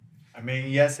I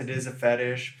mean, yes, it is a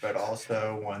fetish, but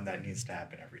also one that needs to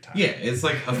happen every time. Yeah, it's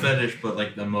like a fetish, but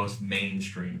like the most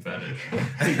mainstream fetish.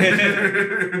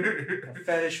 A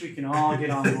fetish we can all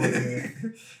get on board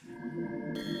with.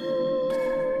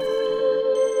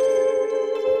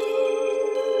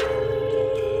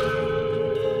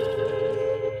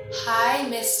 High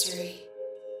Mystery.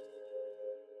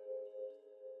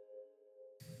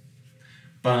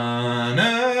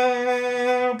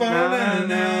 Ba-na,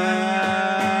 ba-na-na,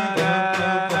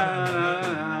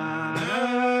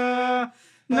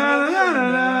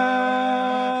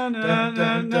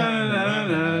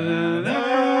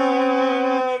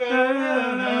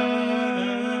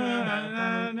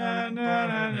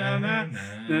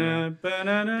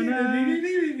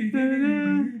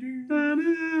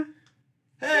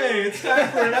 Hey, it's time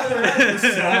for another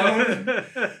episode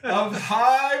of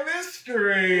High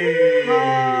Mystery.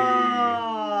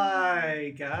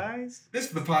 Hi, guys. This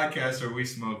is the podcast where we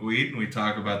smoke weed and we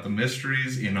talk about the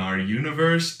mysteries in our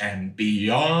universe and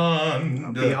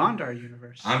beyond. Beyond our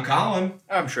universe. I'm Colin.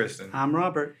 I'm Tristan. I'm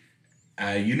Robert.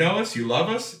 You know us, you love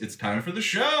us. It's time for the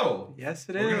show. Yes,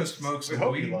 it We're gonna is. smoke We some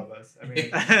hope weed. you love us. I mean,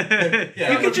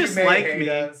 Yeah, you could just may like hate me.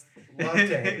 us, love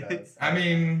to hate us. I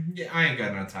mean, yeah, I ain't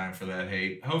got no time for that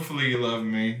hate. Hopefully you love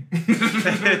me.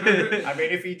 I mean,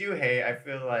 if you do hate, I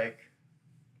feel like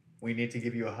we need to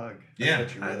give you a hug. That's Yeah.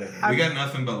 what you really need. We got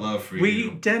nothing but love for We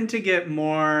you. tend to get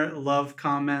more love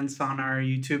comments on our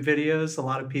YouTube videos. A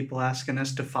lot of people asking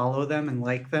us to follow them and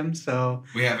like them. So,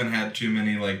 We haven't had too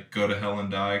many like go to hell and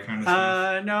die kind of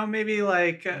stuff. no, maybe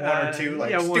like One or two,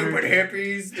 like one or stupid two.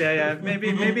 hippies. Yeah,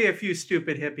 maybe a few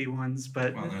stupid hippie ones,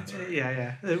 but Well, that's all right.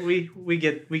 yeah. We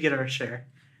get our share.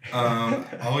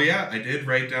 Oh yeah, I did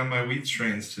write down my weed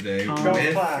strains today Oh, Go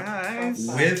with, clap. guys.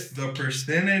 with the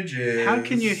percentages. How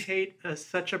can you hate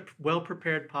such a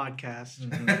well-prepared podcast?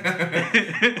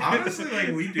 Honestly, like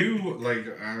we do, like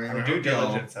I mean, Our I due hope y'all-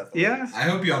 diligence at the Yeah. least. I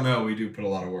hope y'all know we do put a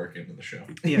lot of work into the show.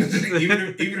 Yes.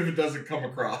 even if it doesn't come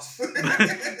across.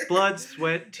 Blood,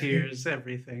 sweat, tears,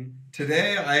 everything.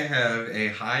 Today I have a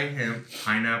high hemp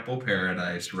pineapple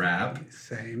paradise wrap.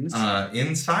 Same.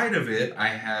 Inside of it, I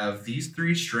have these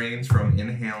 3 strains from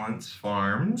Inhalants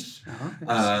Farms.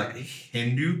 Oh,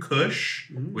 Hindu Kush,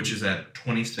 Mm. which is at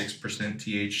 26%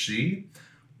 THC.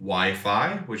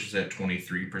 Wi-Fi, which is at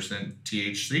 23%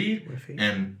 THC.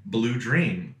 And Blue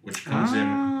Dream, which comes in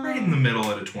right in the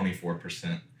middle at a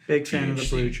 24%. Big fan of the THC.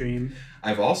 Blue Dream.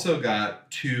 I've also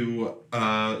got 2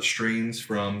 strains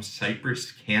from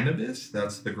Cypress Cannabis.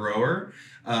 That's the grower.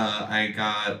 I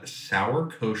got Sour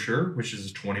Kosher, which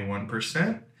is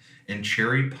 21%, and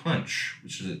Cherry Punch,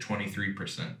 which is at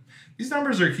 23%. These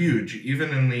numbers are huge,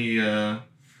 even in the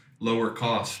lower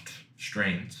cost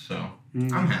strains. So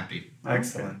I'm happy.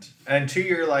 Excellent. And to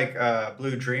your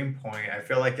Blue Dream point, I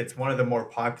feel like it's one of the more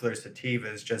popular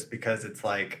sativas just because it's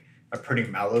like a pretty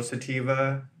mellow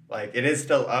sativa. Like it is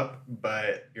still up,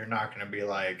 but you're not going to be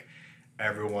like,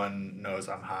 everyone knows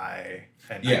I'm high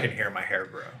and I Yeah. can hear my hair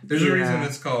grow. There's a Yeah. reason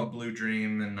it's called Blue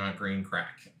Dream and not Green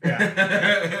Crack.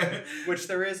 Yeah. Which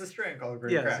there is a strain called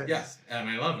Green Yes, Crack. Yes, and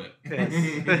I love it.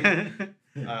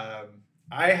 Yes.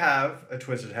 I have a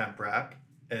Twisted Hemp wrap.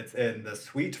 It's in the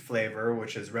sweet flavor,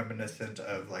 which is reminiscent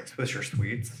of like Swisher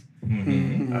Sweets.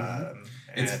 Mhm. And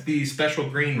It's the special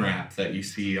green wrap that you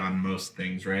see on most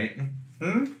things, right?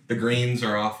 The greens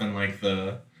are often like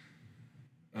the.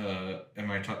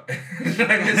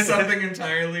 Did I miss something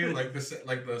entirely? Like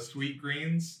the sweet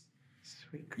greens.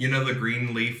 Sweet. You know the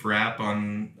green leaf wrap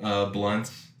on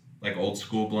blunts, like old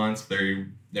school blunts.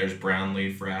 There's brown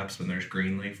leaf wraps and there's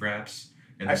green leaf wraps,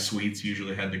 and the sweets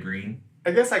usually had the green. I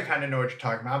guess I kind of know what you're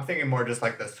talking about. I'm thinking more just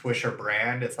like the Swisher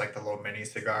brand. It's like the little mini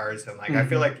cigars. And like I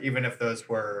feel like even if those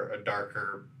were a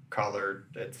darker color,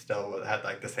 it still had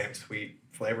like the same sweet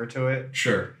flavor to it.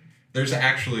 Sure. There's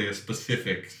actually a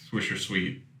specific Swisher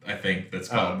sweet, I think, that's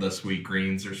called the sweet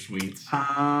greens or sweets.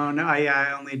 Oh no!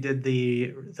 I only did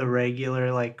the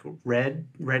regular like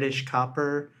reddish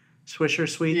copper Swisher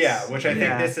Sweets. Yeah, which I think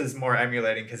Yeah. this is more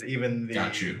emulating because even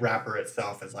Got you. the wrapper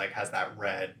itself is like has that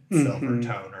red Mhm. silver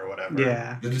tone or whatever.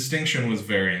 Yeah. The distinction was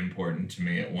very important to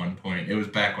me at one point. It was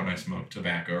back when I smoked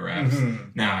tobacco wraps.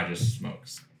 Mhm. Now I just smoke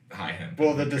high hemp.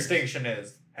 Well, the Who cares? distinction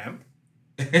is hemp.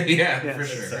 Yeah, Yes. for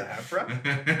It's sure. a hemp wrap.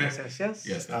 Yes.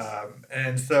 Yes.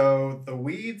 And so the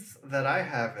weeds that I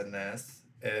have in this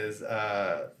is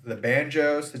the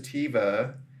Banjo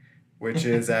Sativa, which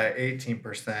is at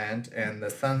 18%, and the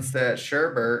Sunset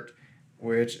Sherbert,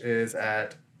 which is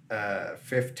at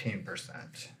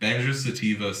 15%. Banjo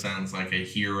Sativa sounds like a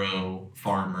hero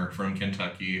farmer from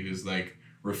Kentucky who's like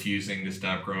refusing to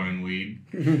stop growing weed.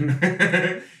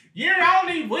 You all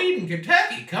need weed in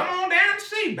Kentucky. Come on down and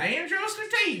see Banjo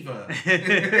Sativa.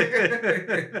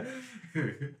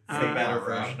 It's a better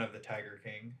version of the Tiger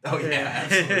King. Oh yeah,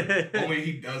 absolutely. Only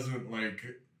he doesn't like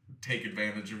take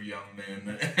advantage of young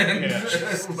men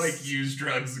and like use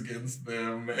drugs against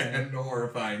them and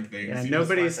horrifying things. Yeah,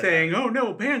 nobody's saying, "Oh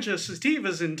no, Banjo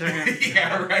Sativa's in town."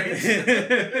 Yeah, right.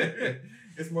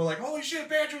 It's more like, "Holy shit,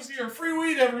 Banjo's here! Free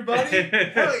weed, everybody!"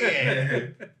 Hell yeah!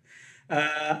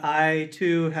 I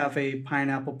too have a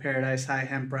Pineapple Paradise High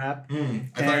hemp wrap. I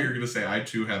thought you were gonna say I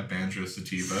too have Banjo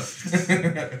Sativa.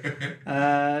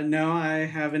 No, I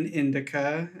have an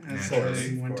Indica. That's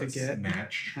Naturally, what I want to course. get.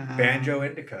 Match. Banjo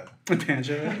Indica.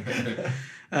 Banjo.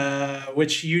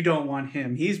 Which you don't want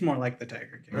him. He's more like the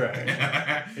Tiger King.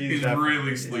 Right. He's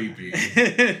really sleepy.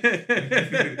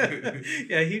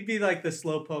 Yeah, he'd be like the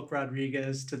Slowpoke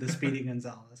Rodriguez to the Speedy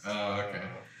Gonzalez. Oh, okay.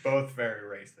 Both very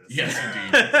racist. Yes,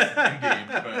 indeed. Indeed,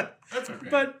 but that's okay.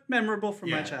 But memorable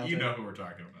from my yeah, childhood. you know who we're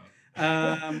talking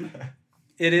about.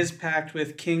 It is packed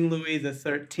with King Louis the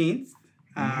 13th,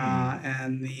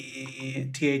 and the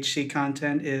THC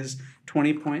content is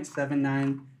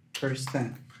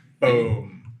 20.79%.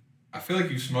 Boom. I feel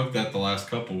like you smoked that the last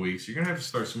couple weeks. You're gonna have to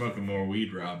start smoking more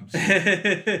weed, Rob. So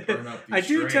burn up these I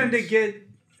do tend to strains.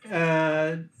 get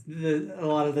a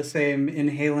lot of the same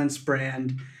Inhalants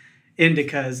brand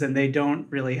indicas, and they don't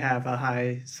really have a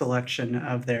high selection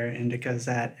of their indicas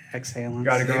at Exhalants.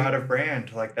 Got to go out of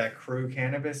brand. Like that Crew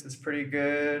Cannabis is pretty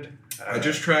good. I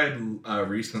just tried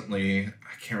recently.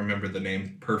 I can't remember the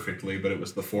name perfectly, but it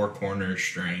was the Four Corners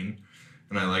strain,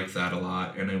 and I liked that a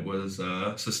lot. And it was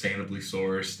sustainably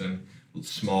sourced and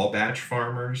small batch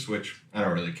farmers, which I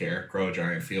don't really care. Grow a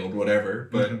giant field, whatever.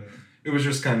 But it was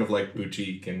just kind of like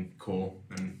boutique and cool.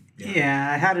 And Yeah,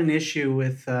 I had an issue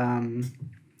with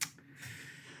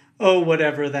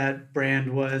whatever that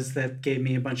brand was that gave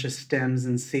me a bunch of stems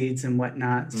and seeds and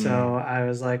whatnot. So I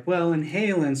was like, well,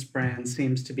 Inhalants brand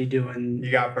seems to be doing. You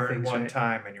got burned things one right.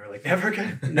 time and you were like, never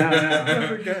again. No.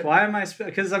 Never again. Why am I?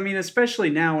 Because I mean,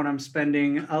 especially now when I'm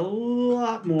spending a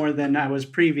lot more than I was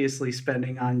previously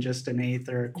spending on just an eighth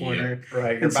or a quarter.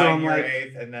 Right. You're And so buying I'm your like-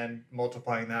 eighth and then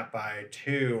multiplying that by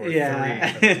 2 or 3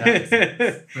 Yeah. for the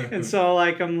taxes. And so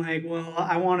I'm like, well,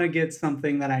 I want to get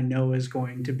something that I know is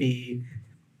going to be,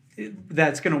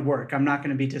 that's going to work. I'm not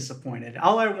going to be disappointed.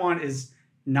 All I want is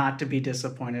not to be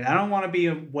disappointed. I don't want to be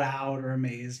wowed or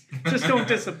amazed. Just don't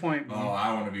disappoint me. Oh,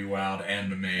 I want to be wowed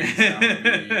and amazed.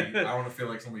 I want to feel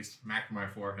like somebody smacked my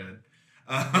forehead.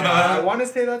 Yeah, I want to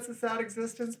say that's a sad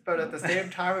existence, but at the same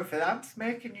time, if I'm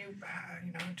making you,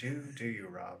 do you,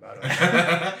 Rob? I don't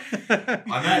know.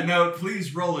 On that note,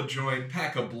 please roll a joint,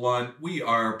 pack a blunt. We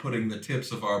are putting the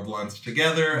tips of our blunts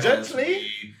together as Gently.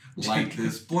 we light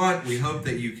this blunt. We hope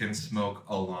that you can smoke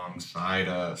alongside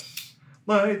us.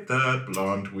 Light that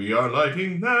blunt. We are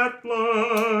lighting that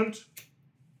blunt.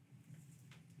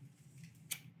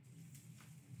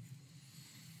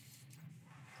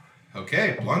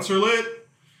 Okay, blunts are lit.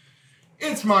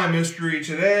 It's my mystery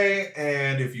today,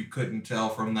 and if you couldn't tell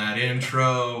from that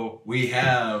intro, we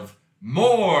have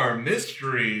more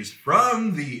mysteries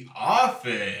from The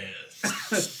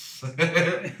Office.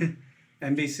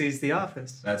 NBC's The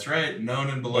Office. That's right, known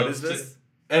and beloved. What is this?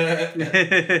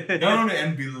 Known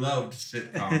and beloved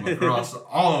sitcom across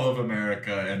all of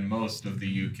America and most of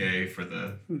the UK for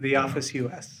the... The Office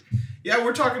US. Yeah,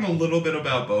 we're talking a little bit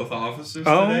about both offices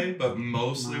today, but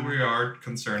mostly we are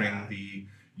concerning the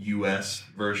US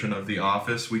version of The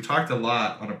Office. We talked a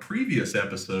lot on a previous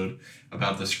episode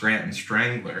about the Scranton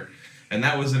Strangler, and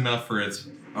that was enough for its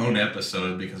own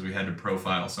episode because we had to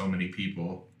profile so many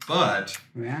people. But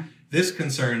Yeah. this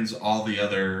concerns all the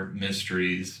other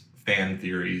mysteries, fan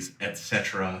theories,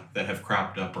 etc. that have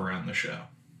cropped up around the show.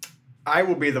 I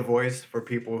will be the voice for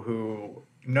people who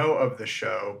know of the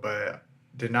show, but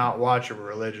did not watch it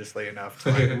religiously enough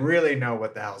to really know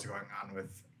what the hell's going on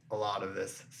with a lot of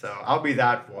this. So I'll be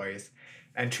that voice.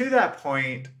 And to that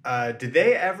point, did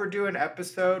they ever do an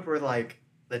episode where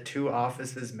the two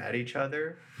offices met each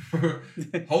other?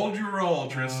 Hold your roll,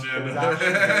 Tristan.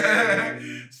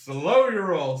 Exactly. Slow your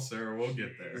roll, sir. We'll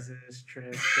get there. Jesus,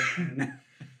 Tristan.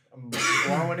 I'm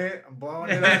blowing it. I'm blowing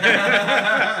it.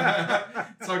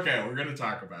 It's okay. We're gonna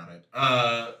talk about it.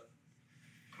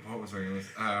 What was I gonna say?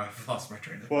 I've lost my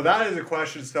train of thought. Well, that is a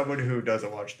question someone who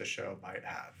doesn't watch the show might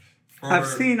have. I've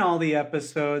seen all the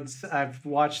episodes. I've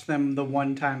watched them the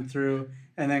one time through,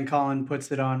 and then Colin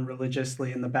puts it on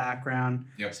religiously in the background.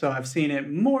 Yep. So I've seen it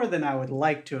more than I would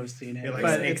like to have seen it. It like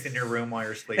but sneaks it's- in your room while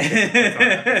you're sleeping. Puts on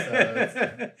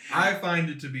episodes. I find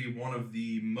it to be one of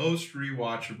the most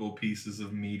rewatchable pieces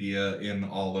of media in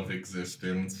all of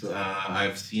existence.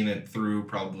 I've seen it through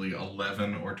probably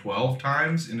 11 or 12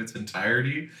 times in its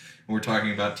entirety. We're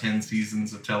talking about 10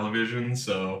 seasons of television,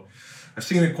 so I've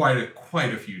seen it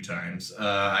quite a few times.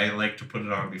 I like to put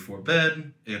it on before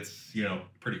bed. It's,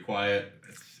 pretty quiet.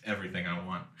 It's everything I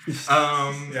want.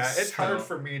 Yeah, it's hard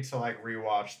for me to like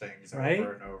rewatch things Right?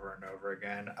 over and over and over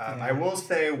again. Yeah. I will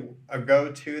say a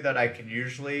go-to that I can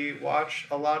usually watch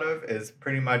a lot of is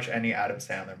pretty much any Adam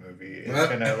Sandler movie. It's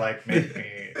gonna like make me.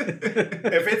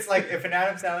 If an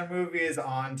Adam Sandler movie is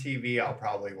on TV, I'll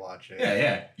probably watch it.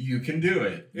 Yeah, you can do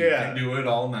it. You Yeah. can do it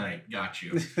all night. Got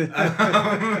you.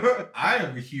 I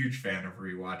am a huge fan of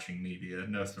rewatching media,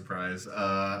 no surprise.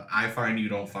 I find you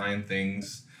don't find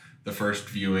things the first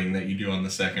viewing that you do on the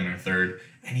second or third,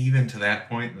 and even to that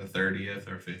point, the 30th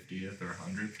or 50th or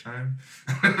 100th time.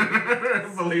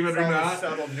 Believe it or All the not.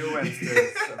 subtle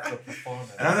nuances of the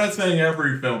performance. And I'm not saying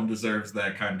every film deserves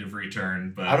that kind of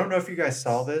return, but I don't know if you guys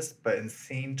saw this, but in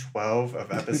scene 12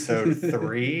 of episode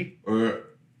 3,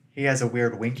 he has a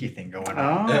weird winky thing going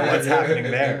on. Oh, What's happening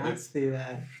there? Let's see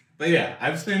that. But yeah,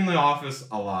 I've seen The Office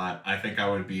a lot. I think I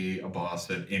would be a boss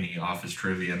at any Office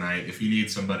trivia night. If you need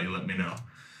somebody, let me know.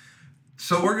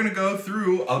 So we're going to go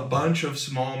through a bunch of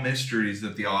small mysteries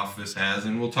that The Office has,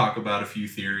 and we'll talk about a few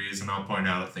theories, and I'll point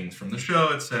out things from the show,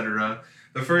 etc.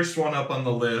 The first one up on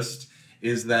the list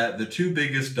is that the two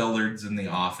biggest dullards in The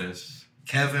Office,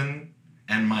 Kevin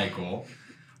and Michael,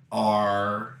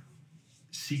 are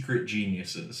secret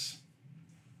geniuses.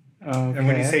 Okay. And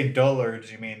when you say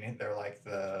dullards, you mean they're like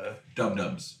the...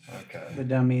 Dum-dums. Okay. the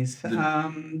dummies.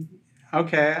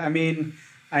 Okay. I mean,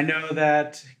 I know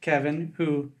that Kevin,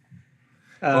 who.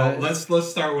 Well, let's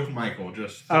start with Michael.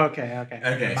 Okay.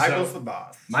 Okay. Michael's so the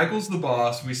boss. Michael's the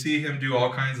boss. We see him do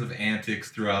all kinds of antics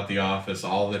throughout the office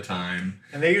all the time.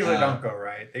 And they usually don't go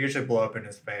right. They usually blow up in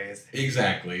his face.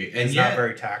 Exactly. And He's yet, not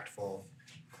very tactful.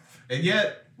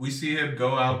 we see him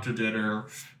go out to dinner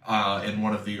in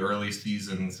one of the early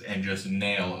seasons and just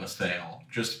nail a sale.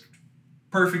 Just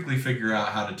perfectly figure out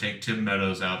how to take Tim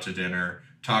Meadows out to dinner,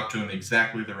 talk to him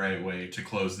exactly the right way to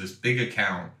close this big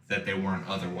account that they weren't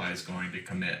otherwise going to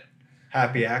commit.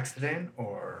 Happy accident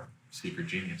or... Secret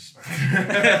genius.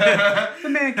 The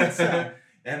man can sell.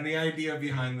 And the idea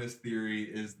behind this theory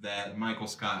is that Michael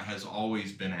Scott has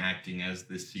always been acting as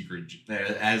this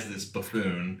as this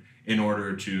buffoon in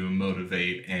order to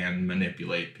motivate and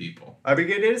manipulate people. I mean,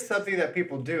 it is something that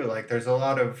people do. Like, there's a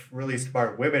lot of really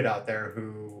smart women out there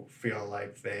who feel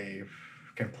like they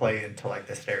can play into, like,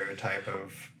 the stereotype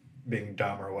of being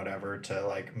dumb or whatever to,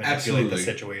 like, manipulate Absolutely. the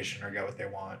situation or get what they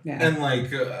want. Yeah. And, like,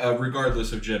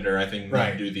 regardless of gender, I think Right.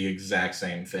 men do the exact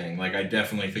same thing. Like, I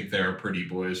definitely think there are pretty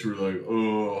boys who are like,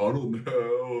 oh, I don't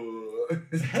know.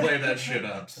 Play that shit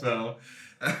up. So,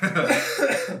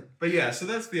 but yeah, so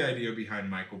that's the idea behind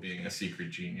Michael being a secret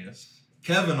genius.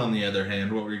 Kevin, on the other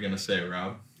hand, what were you going to say,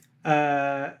 Rob?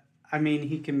 I mean,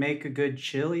 he can make a good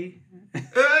chili.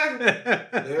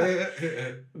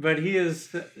 But he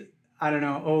is, I don't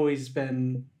know, always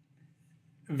been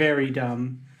very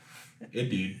dumb.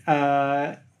 Indeed.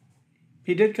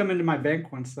 He did come into my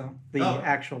bank once, though. The Oh.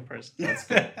 actual person. That's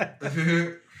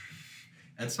good.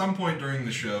 At some point during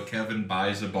the show, Kevin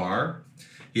buys a bar.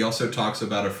 He also talks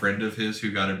about a friend of his who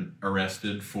got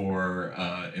arrested for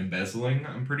embezzling,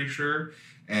 I'm pretty sure.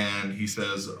 And he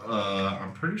says,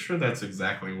 I'm pretty sure that's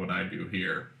exactly what I do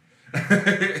here.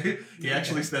 He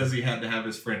actually says he had to have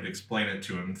his friend explain it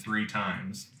to him 3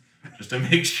 times just to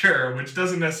make sure, which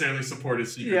doesn't necessarily support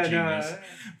his secret genius.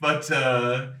 But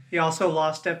he also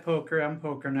lost at poker on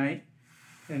poker night,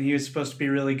 and he was supposed to be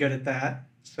really good at that,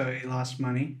 so he lost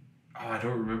money. oh, I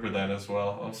don't remember that as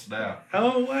well. Oh, snap.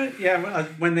 Oh, what? Yeah,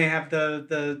 when they have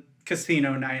the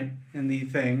casino night in the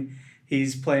thing,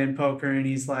 he's playing poker and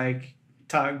he's like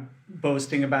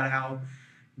boasting about how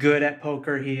good at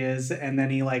poker he is, and then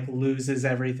he like loses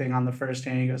everything on the first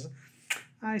hand. He goes,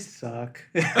 I suck.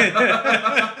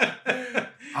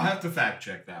 I'll have to fact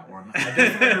check that one. I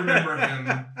definitely remember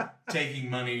him taking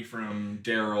money from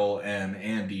Daryl and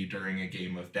Andy during a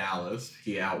game of Dallas.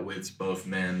 He outwits both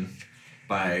men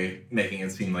by making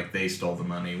it seem like they stole the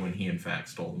money when he in fact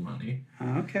stole the money.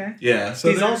 Okay. Yeah, so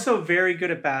He's also very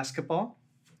good at basketball.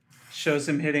 Shows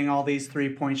him hitting all these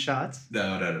 3-point shots.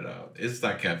 No. It's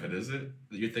not Kevin, is it?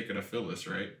 You're thinking of Phyllis,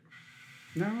 right?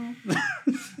 No.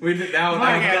 We did now.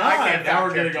 My now, God. now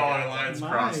we're getting Fact all check our lines My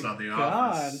crossed on the God.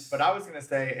 office. But I was going to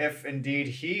say, if indeed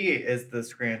he is the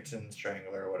Scranton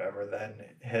Strangler or whatever, then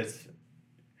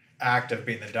act of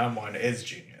being the dumb one is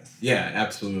genius. Yeah,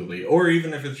 absolutely. Or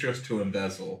even if it's just to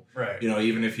embezzle. Right. You know,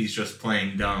 even if he's just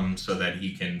playing dumb so that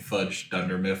he can fudge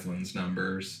Dunder Mifflin's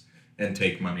numbers and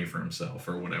take money for himself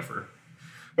or whatever.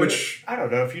 But Which, I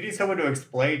don't know. If you need someone to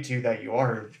explain to you that you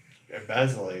are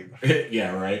embezzling.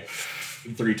 yeah, right?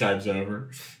 3 times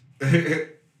over.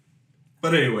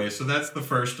 But anyway, so that's the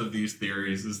first of these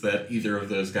theories, is that either of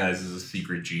those guys is a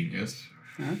secret genius.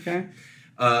 Okay.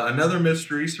 Another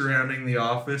mystery surrounding The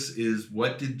Office is,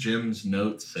 what did Jim's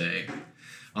note say?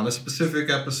 On a specific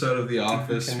episode of The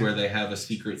Office where they have a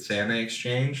secret Santa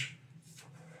exchange,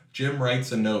 Jim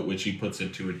writes a note which he puts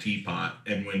into a teapot,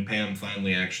 and when Pam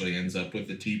finally actually ends up with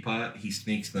the teapot, he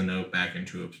sneaks the note back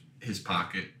into his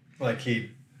pocket. Like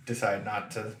he decided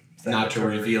not to send Not it to her.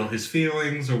 reveal his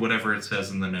feelings or whatever it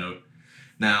says in the note.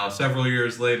 Now, several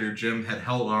years later, Jim had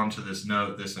held on to this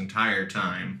note this entire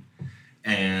time,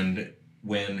 and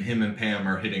when him and Pam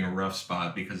are hitting a rough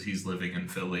spot because he's living in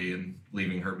Philly and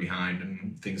leaving her behind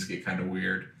and things get kind of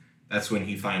weird, that's when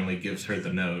he finally gives her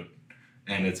the note,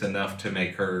 and it's enough to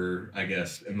make her, I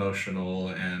guess, emotional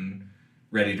and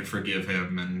ready to forgive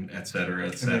him, and et cetera, et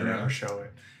And they cetera. never show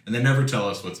it. And they never tell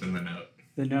us what's in the note.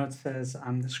 The note says,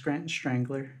 "I'm the Scranton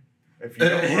Strangler." If you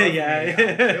don't love me, I'll kill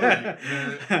Yeah.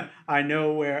 you. I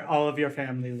know where all of your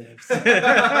family lives.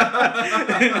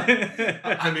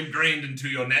 I'm ingrained into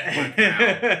your network now.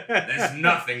 There's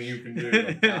nothing you can do.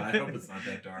 God, I hope it's not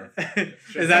that dark.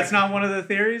 That's not one of the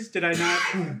theories? Did I not?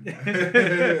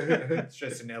 It's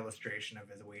just an illustration of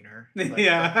his wiener. Like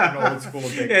Yeah. An old school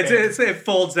dick It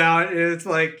folds out. It's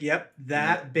like, yep,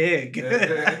 that big.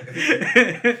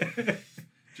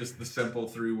 Just the simple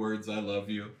 3 words, I love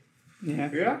you. Yeah.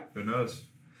 Yeah. Who knows?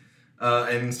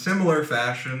 In similar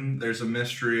fashion, there's a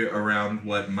mystery around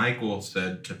what Michael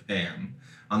said to Pam.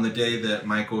 On the day that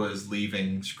Michael is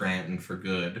leaving Scranton for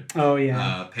good, Oh,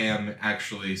 yeah. Pam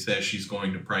actually says she's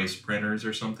going to Price Printers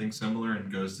or something similar and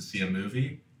goes to see a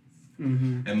movie.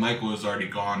 Mm-hmm. And Michael is already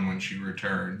gone when she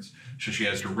returns. So she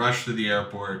has to rush to the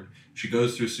airport. She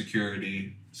goes through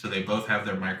security. So they both have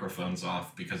their microphones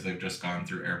off because they've just gone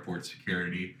through airport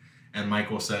security. And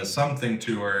Michael says something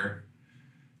to her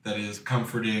that is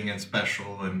comforting and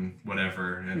special and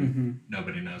whatever. And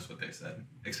nobody knows what they said,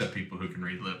 except people who can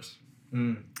read lips.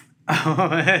 Mm. Oh.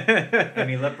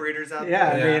 Any lip readers out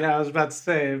Yeah, there? I mean, I was about to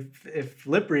say, if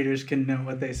lip readers can know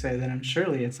what they say, then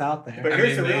surely it's out there. But I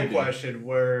here's mean, the real maybe. question: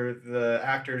 were the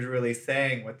actors really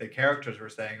saying what the characters were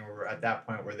saying, or at that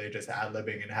point were they just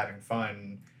ad-libbing and having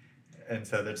fun? And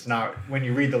so that's not, when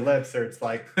you read the lips, or it's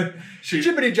like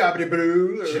jibbity jobbity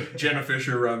boo, Jenna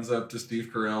Fisher runs up to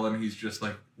Steve Carell and he's just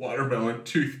like, watermelon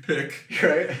toothpick.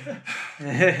 right?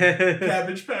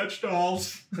 Cabbage Patch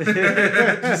Dolls.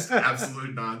 Just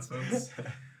absolute nonsense.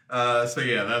 So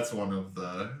yeah, that's one of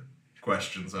the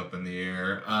questions up in the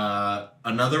air.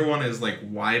 Another one is like,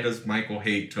 why does Michael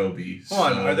hate Toby?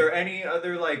 Hold on, are there any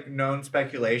other like known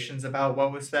speculations about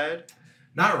what was said?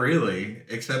 Not really,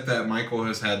 except that Michael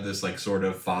has had this like sort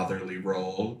of fatherly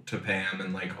role to Pam,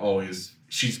 and like always,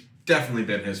 she's definitely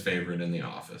been his favorite in the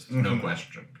office, no Mhm.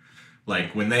 question.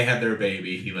 Like when they had their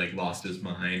baby, he like lost his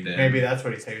mind. And Maybe that's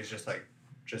what he said. He was just like,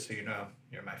 just so you know,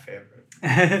 you're my favorite.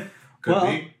 could Well,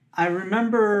 be. I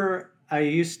remember I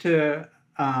used to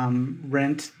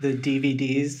rent the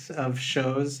DVDs of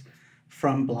shows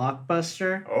from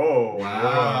Blockbuster. Oh,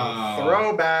 Wow.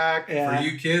 Throwback. Yeah. For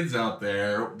you kids out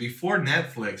there, before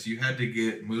Netflix, you had to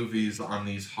get movies on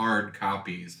these hard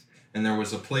copies. And there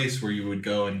was a place where you would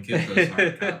go and get those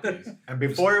hard copies. And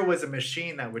before it was a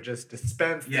machine that would just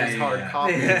dispense Yeah, these yeah, hard yeah.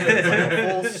 copies, Yeah. it was like a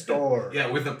full store. Yeah,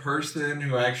 with a person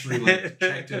who actually like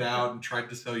checked it out and tried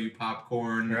to sell you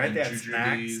popcorn Right, and they had jujubes.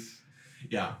 snacks.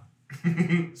 Yeah.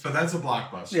 So that's a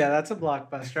Blockbuster. Yeah, that's a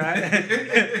Blockbuster.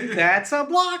 Right? That's a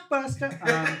Blockbuster.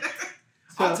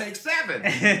 I'll take 7.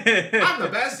 I'm the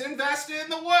best investor in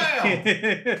the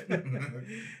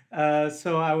world.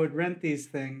 So I would rent these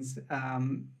things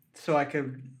so I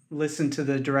could listen to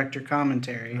the director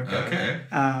commentary. Okay.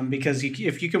 Because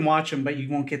if you can watch them, but you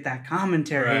won't get that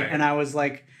commentary. Right. And I was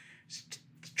like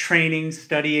training,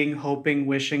 studying, hoping,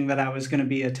 wishing that I was going to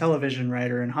be a television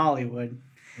writer in Hollywood.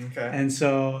 Okay. And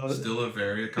so, Still a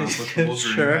very accomplishable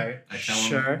dream. Sure. Right. I tell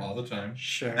Sure. them all the time.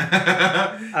 sure.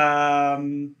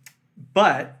 And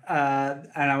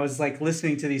I was like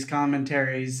listening to these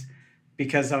commentaries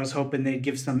because I was hoping they'd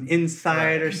give some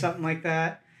insight or something like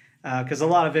that. because a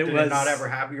lot of it Did was it not ever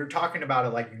happen? You're talking about it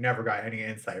like you never got any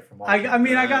insight from all. I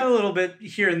mean, I got a little bit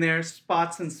here and there,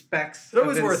 spots and specks. So it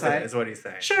was of worth insight. it, is what he's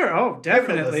saying. Sure. Oh, Give it a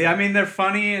definitely. listen. I mean, they're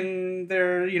funny and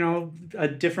they're, a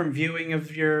different viewing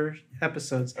of your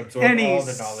episodes. Absorb all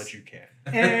the knowledge you can.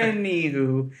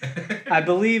 Anywho, I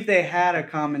believe they had a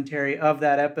commentary of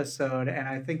that episode, and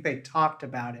I think they talked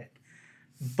about it.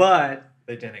 But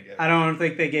They didn't get. I don't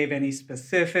think they gave any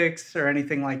specifics or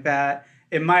anything like that.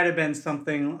 It might have been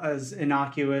something as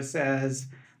innocuous as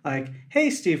like, "Hey,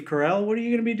 Steve Carell, what are you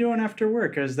going to be doing after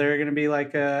work? Is there going to be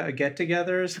like a get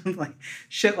together or something like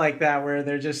shit like that where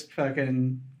they're just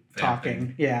fucking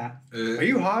talking?" Yeah. Are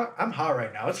you hot? I'm hot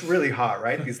right now. It's really hot,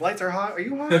 right? These lights are hot. Are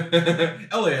you hot?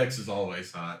 LAX is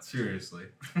always hot. Seriously.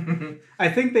 I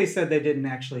think they said they didn't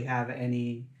actually have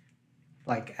any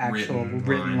like actual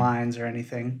written lines or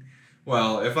anything.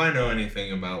 Well, if I know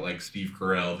anything about like Steve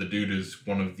Carell, the dude is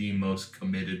one of the most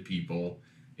committed people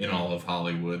in all of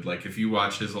Hollywood. Like if you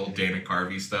watch his old Dana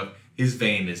Carvey stuff, his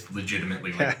vein is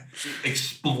legitimately like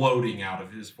exploding out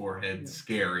of his forehead.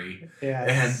 Scary. Yeah.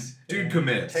 And dude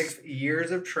commits. It takes years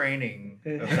of training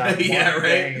of that Yeah, one right.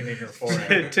 vein in your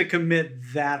forehead. to commit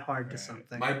that hard to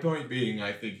something. My point being,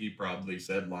 I think he probably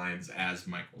said lines as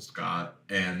Michael Scott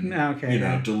and Okay,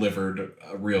 yeah. delivered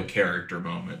a real character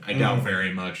moment. I doubt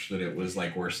very much that it was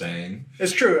like we're saying.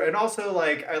 It's true. And also,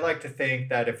 like, I like to think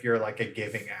that if you're like a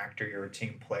giving actor, you're a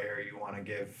team player, you want to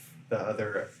give the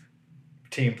other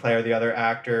team player, the other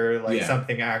actor, like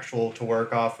something actual to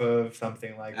work off of,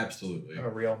 something like Absolutely. a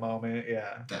real moment.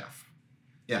 Yeah. Def.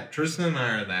 Yeah, Tristan and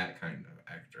I are that kind of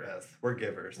actor. Yes. We're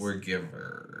givers. We're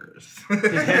givers.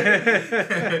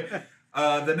 The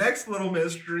next little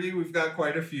mystery, we've got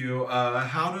quite a few.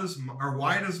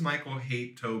 Why does Michael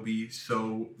hate Toby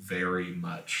so very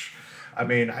much? I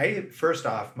mean, first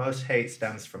off, most hate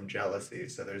stems from jealousy.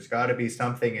 So there's got to be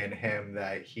something in him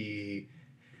that he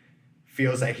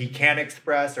feels that he can't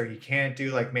express or he can't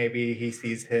do. Like maybe he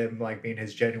sees him like being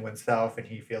his genuine self and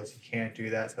he feels he can't do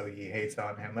that, so he hates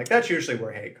on him. Like that's usually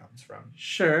where hate comes from.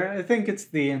 Sure, I think it's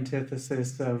the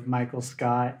antithesis of Michael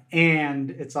Scott,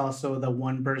 and it's also the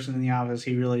one person in the office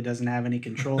he really doesn't have any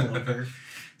control over.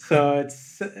 So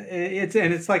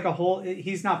it's like a whole.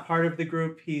 He's not part of the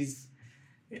group. He's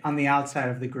on the outside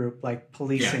of the group, like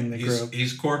policing the group.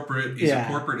 He's corporate. He's a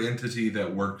corporate entity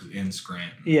that works in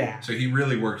Scranton. Yeah. So he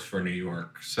really works for New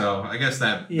York. So I guess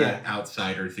that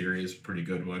outsider theory is a pretty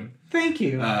good one. Thank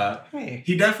you. Hey.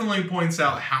 He definitely points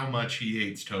out how much he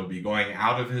hates Toby, going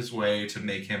out of his way to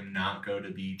make him not go to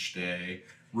beach day,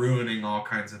 ruining all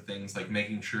kinds of things, like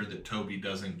making sure that Toby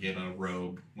doesn't get a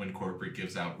robe when corporate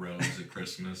gives out robes at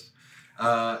Christmas.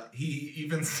 He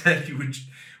even said he would,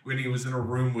 when he was in a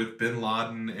room with Bin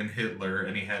Laden and Hitler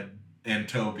and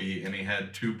Toby, and he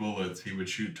had 2 bullets, he would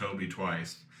shoot Toby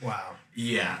twice. Wow.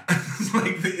 Yeah.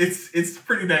 it's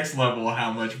pretty next level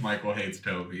how much Michael hates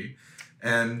Toby.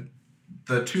 And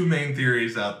the 2 main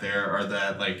theories out there are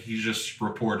that like he's just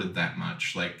reported that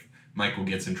much. Like Michael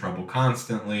gets in trouble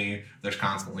constantly. There's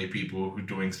constantly people who are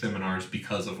doing seminars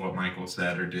because of what Michael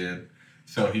said or did.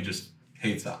 So he just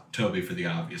hates Toby for the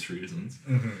obvious reasons.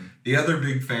 Mm-hmm. The other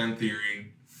big fan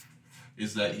theory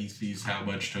is that he sees how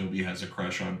much Toby has a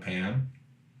crush on Pam.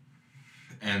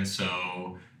 And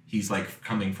so he's like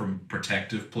coming from a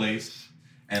protective place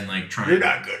and like trying You're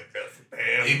not good enough for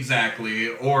Pam. Exactly.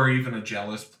 Or even a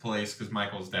jealous place because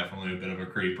Michael's definitely a bit of a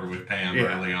creeper with Pam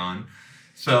early on.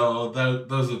 So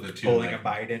those are the 2. Holding a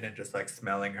Biden and just like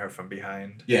smelling her from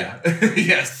behind. Yeah.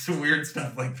 Yes. Weird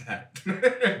stuff like that.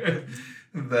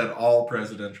 That all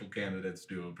presidential candidates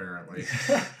do, apparently.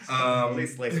 At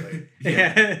least lately.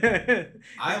 Yeah.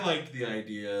 I liked the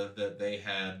idea that they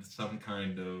had some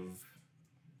kind of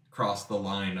cross the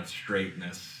line of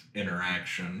straightness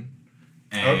interaction.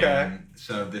 And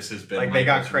so this has been like they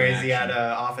got crazy reaction. at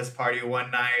an office party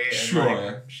one night and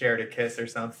like shared a kiss or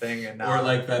something, and now... Or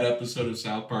like that episode of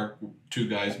South Park, 2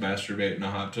 guys masturbate in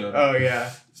a hot tub. Oh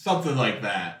yeah, something like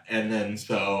that. And then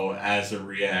so as a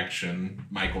reaction,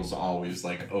 Michael's always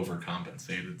like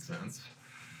overcompensated since.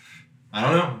 I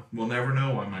don't know. We'll never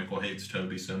know why Michael hates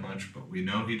Toby so much, but we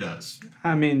know he does.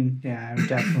 I mean, yeah, I would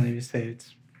definitely say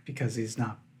it's because he's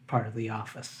not part of the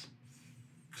office.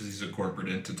 Because he's a corporate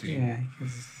entity.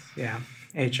 Yeah,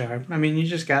 HR. I mean, you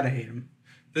just gotta hate him.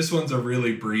 This one's a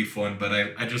really brief one, but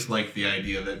I just like the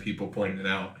idea that people pointed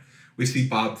out. We see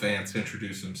Bob Vance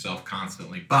introduce himself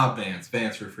constantly. Bob Vance,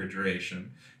 Vance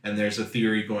Refrigeration. And there's a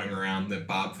theory going around that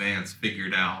Bob Vance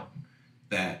figured out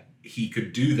that he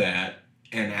could do that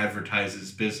and advertise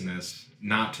his business,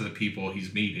 not to the people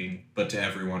he's meeting, but to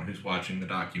everyone who's watching the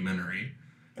documentary.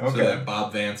 Okay. So that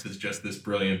Bob Vance is just this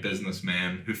brilliant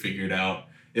businessman who figured out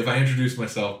if I introduce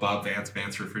myself, Bob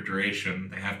Vance Refrigeration,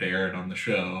 they have to air it on the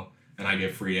show, and I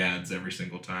get free ads every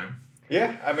single time.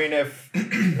 Yeah, I mean, if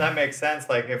that makes sense,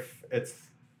 like if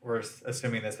we're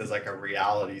assuming this is like a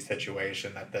reality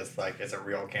situation, that this like is a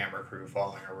real camera crew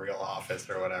following a real office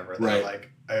or whatever. Right.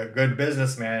 Like a good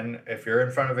businessman, if you're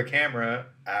in front of a camera,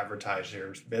 advertise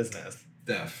your business.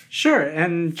 Def. Sure,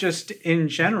 and just in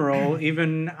general,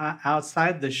 even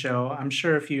outside the show, I'm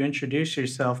sure if you introduce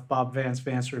yourself, Bob Vance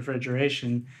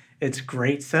Refrigeration, it's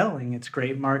great selling, it's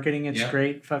great marketing, it's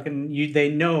great fucking you. They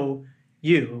know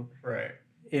you, right?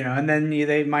 You know, and then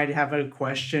they might have a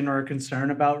question or a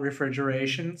concern about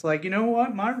refrigeration. It's like, you know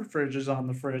what, my refrigerator's on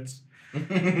the fritz.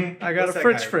 I got a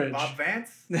fritz fridge. Bob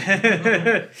Vance?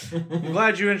 I'm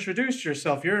glad you introduced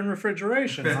yourself. You're in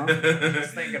refrigeration, huh?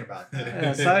 Just thinking about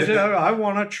that. Yes, I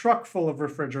want a truck full of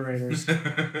refrigerators.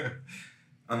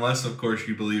 Unless, of course,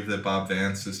 you believe that Bob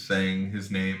Vance is saying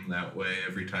his name that way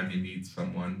every time he meets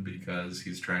someone because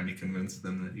he's trying to convince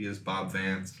them that he is Bob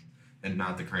Vance and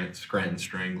not the Scranton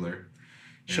Strangler.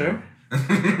 Sure.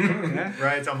 Yeah.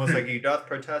 Right, it's almost like he doth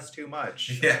protest too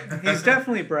much. Yeah. He's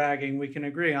definitely bragging. We can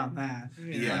agree on that.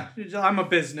 Yeah. I'm a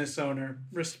business owner.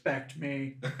 Respect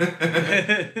me.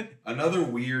 Another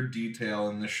weird detail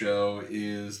in the show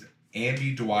is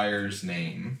Andy Dwyer's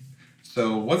name.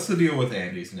 So what's the deal with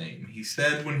Andy's name? He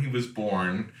said when he was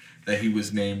born that he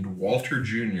was named Walter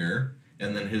Jr.,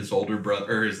 and then his little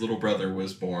brother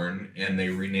was born, and they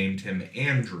renamed him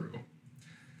Andrew.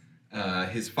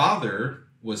 His father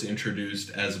was introduced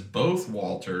as both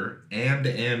Walter and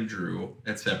Andrew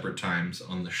at separate times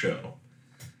on the show.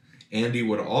 Andy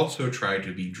would also try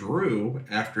to be Drew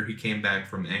after he came back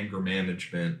from anger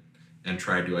management and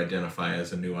tried to identify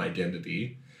as a new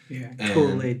identity. Yeah,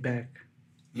 cool, laid back.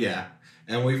 Yeah,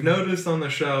 and we've noticed on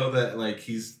the show that like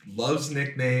loves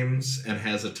nicknames and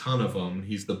has a ton of them.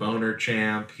 He's the Boner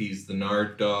Champ. He's the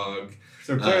Nard Dog.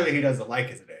 So clearly he doesn't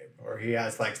like his name, or he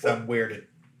has like some weird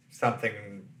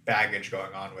something baggage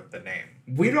going on with the name.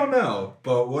 We don't know,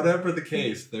 but whatever the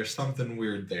case, there's something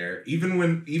weird there. Even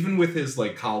with his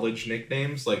like college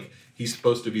nicknames, like he's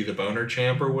supposed to be the Boner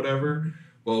Champ or whatever.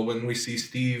 Well, when we see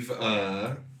Steve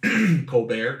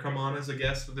Colbert come on as a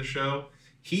guest of the show,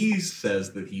 he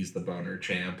says that he's the Boner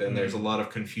Champ, and there's a lot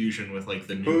of confusion with like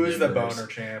the new Who's the members. Boner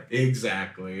Champ?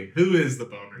 Exactly. Who is the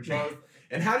Boner Champ?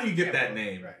 And how do you get that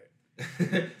name? Right.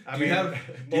 I mean, you have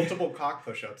multiple cock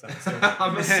push-ups, I'm assuming.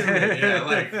 I'm assuming, yeah,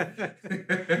 like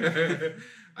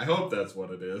I hope that's what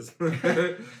it is.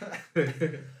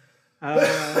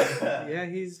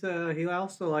 Yeah, he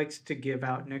also likes to give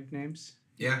out nicknames.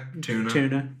 Yeah,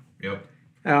 Tuna. Yep.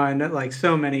 Oh, and like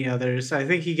so many others. I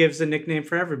think he gives a nickname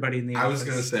for everybody in the office. I was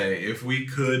gonna say, if we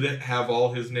could have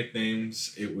all his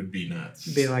nicknames, it would be nuts.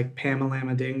 It'd be like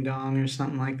Pamalama Ding Dong or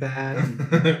something like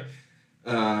that.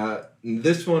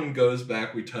 This one goes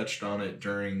back, we touched on it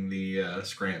during the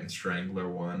Scranton Strangler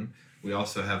one. We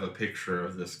also have a picture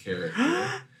of this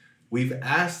character. We've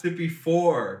asked it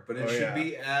before, but it should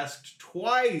be asked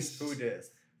twice. Who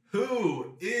dis?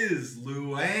 Who is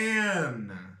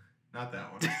Luann? Not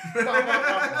that one.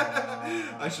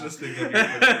 I should have stick with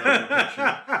picture.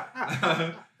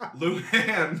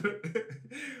 Luann.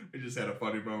 We just had a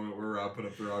funny moment where Rob put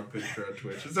up the wrong picture on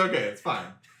Twitch. It's okay, it's fine.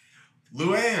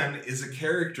 Luann is a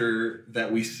character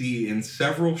that we see in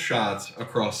several shots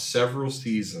across several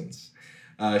seasons.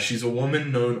 She's a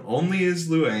woman known only as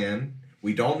Luann.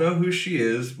 We don't know who she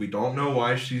is. We don't know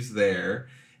why she's there.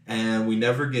 And we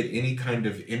never get any kind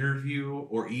of interview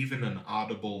or even an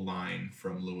audible line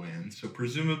from Luann. So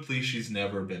presumably she's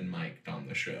never been mic'd on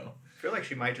the show. I feel like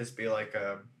she might just be like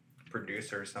a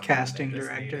producer or something. Casting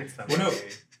director.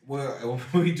 Well,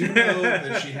 we do know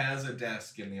that she has a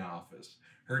desk in the office.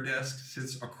 Her desk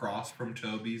sits across from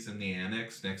Toby's in the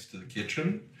annex next to the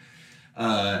kitchen.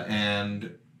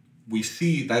 And we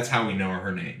see, that's how we know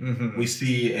her name. Mm-hmm. We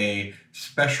see a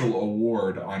special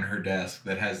award on her desk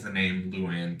that has the name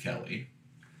Luann Kelly.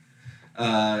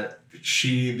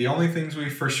 The only things we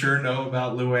for sure know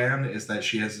about Luann is that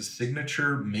she has a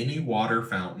signature mini water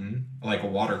fountain, like a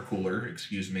water cooler,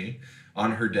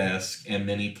 on her desk and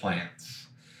many plants.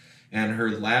 And her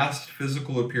last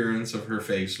physical appearance of her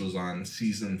face was on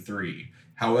season 3.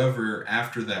 However,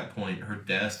 after that point, her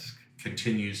desk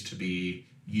continues to be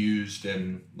used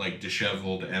and like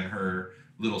disheveled, and her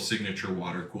little signature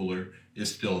water cooler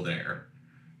is still there.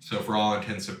 So for all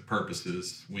intents and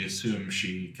purposes, we assume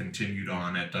she continued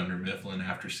on at Dunder Mifflin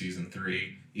after season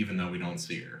 3, even though we don't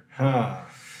see her. Huh.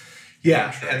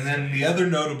 Yeah, and then the other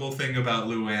notable thing about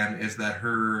Luann is that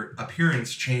her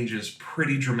appearance changes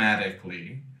pretty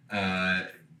dramatically.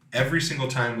 Every single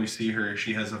time we see her,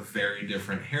 she has a very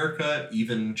different haircut,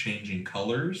 even changing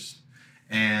colors.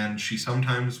 and she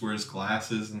sometimes wears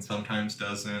glasses and sometimes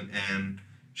doesn't, and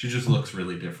she just looks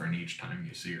really different each time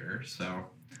you see her. So,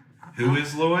 who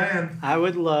is Luann? I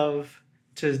would love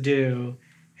to do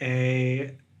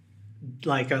a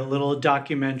little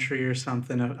documentary or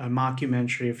something, a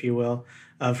mockumentary, if you will,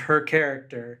 of her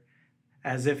character,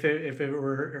 as if it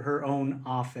were her own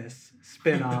Office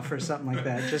spin-off or something like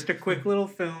that. Just a quick little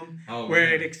film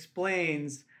where it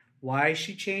explains why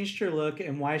she changed her look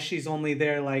and why she's only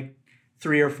there like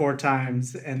 3 or 4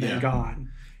 times and then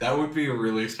gone. That would be a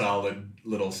really solid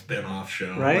little spin-off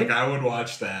show. Right? Like, I would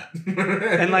watch that.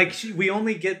 And like we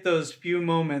only get those few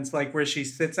moments like where she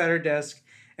sits at her desk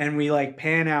and we like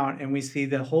pan out and we see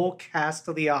the whole cast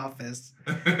of The Office.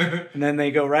 And then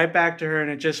they go right back to her and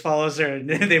it just follows her.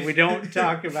 And we don't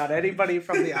talk about anybody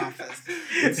from The Office.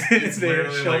 It's they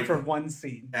literally show like for one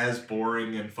scene. as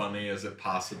boring and funny as it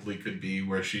possibly could be,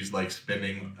 where she's like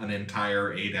spending an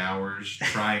entire 8 hours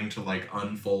trying to like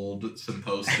unfold some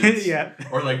Post-its. Yeah.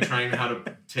 Or like trying how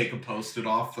to take a Post-it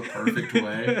off the perfect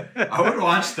way. I would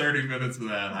watch 30 minutes of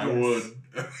that. I would.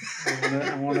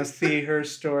 I want to see her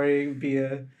story be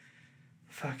a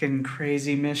fucking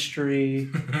crazy mystery.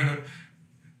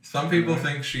 Some people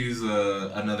think she's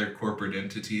another corporate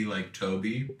entity like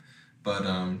Toby, but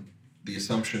the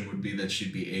assumption would be that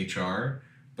she'd be HR.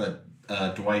 But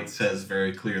Dwight says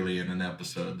very clearly in an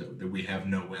episode that we have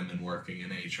no women working in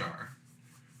HR.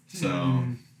 So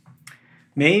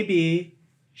maybe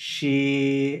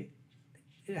she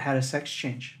had a sex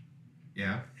change.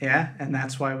 yeah. Yeah, and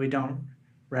that's why we don't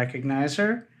recognize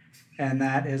her. And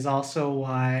that is also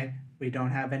why we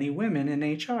don't have any women in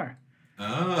HR.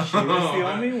 Oh, She was the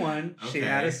only one. She Okay.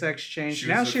 had a sex change. She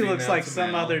Now was a she looks female like to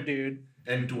some male. other dude.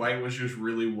 And Dwight was just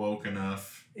really woke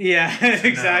enough. Yeah,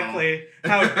 exactly.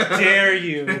 How dare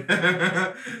you?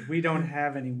 We don't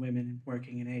have any women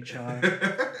working in HR.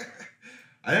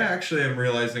 I actually am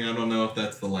realizing I don't know if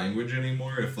that's the language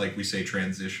anymore. If like we say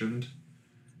transitioned,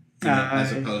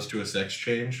 as opposed to a sex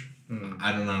change.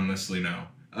 I don't honestly know.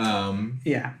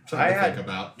 Yeah. So something I to had think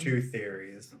about. 2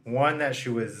 theories. One, that she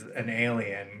was an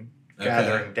alien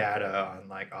gathering data on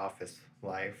like office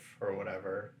life or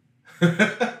whatever for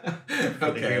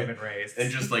the human race.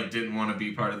 And just like didn't want to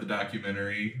be part of the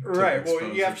documentary. to Right. Well,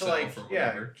 expose you have to herself like or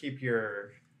whatever. keep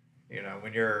your,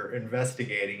 when you're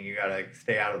investigating, you gotta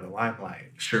stay out of the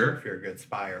limelight Sure. if you're a good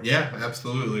spy or Yeah, whatever.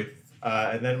 absolutely.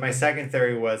 And then my second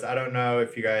theory was, I don't know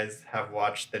if you guys have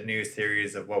watched the new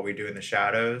series of What We Do in the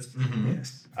Shadows, Mm-hmm.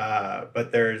 Yes.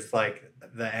 but there's like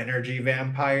the energy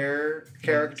vampire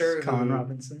character, Yes, Colin who-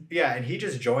 Robinson. Yeah, and he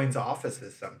just joins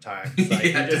offices sometimes. Like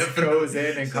Yeah, he just definitely. goes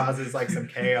in and causes like some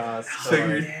chaos. So So,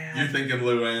 you're, like, Yeah. you're thinking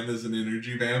Luann is an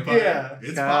energy vampire? Yeah.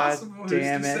 It's God possible.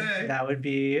 damn who's it. to say? That would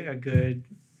be a good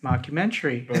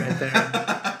mockumentary right there.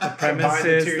 combine the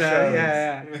Premises two that, shows.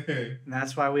 yeah. And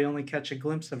that's why we only catch a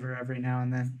glimpse of her every now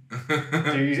and then.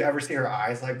 Do you ever see her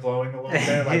eyes like glowing a little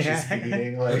bit, like Yeah. she's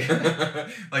feeding? Like,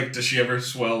 Like, does she ever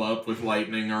swell up with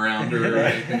lightning around her or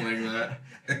anything like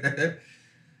that?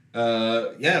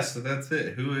 Yeah, so that's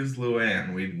it. Who is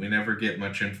Luann? We never get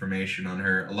much information on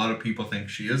her. A lot of people think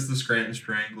she is the Scranton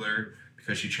Strangler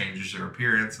because she changes her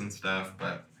appearance and stuff,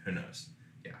 but who knows?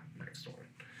 Yeah, next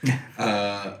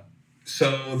one.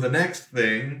 So the next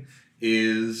thing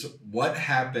is what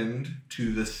happened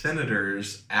to the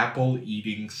senator's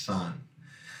apple-eating son.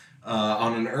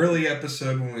 On an early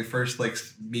episode when we first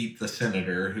meet the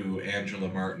senator, who Angela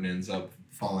Martin ends up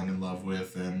falling in love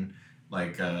with and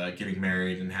getting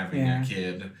married and having Yeah. a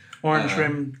kid. Orange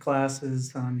rimmed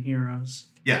glasses on Heroes.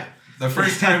 Yeah, the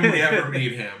first time we ever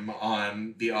meet him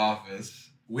on The Office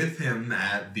with him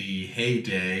at the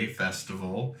Heyday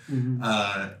Festival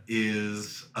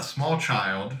is a small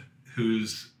child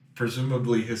who's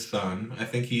presumably his son. I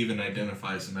think he even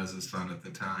identifies him as his son at the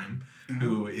time,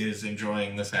 who is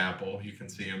enjoying this apple. You can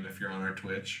see him if you're on our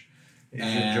Twitch. he's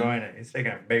And- enjoying it. He's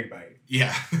taking a big bite.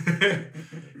 Yeah.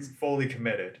 He's fully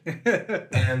committed.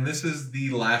 And this is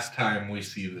the last time we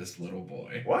see this little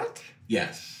boy. What?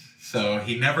 Yes. So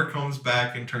he never comes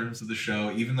back in terms of the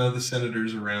show, even though the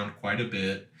senator's around quite a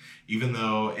bit, even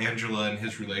though Angela and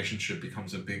his relationship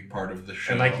becomes a big part of the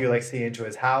show. And you see into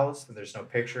his house, and there's no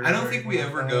pictures. I don't or think we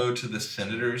anything ever like go to the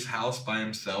senator's house by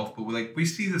himself, but we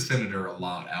see the senator a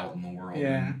lot out in the world.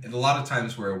 Yeah. And a lot of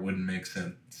times where it wouldn't make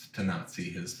sense to not see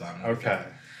his son. that. Okay.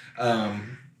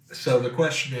 So the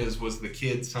question is, was the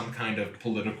kid some kind of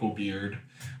political beard?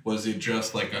 Was it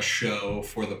just like a show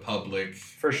for the public?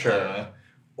 For sure.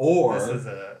 Or This is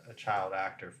a child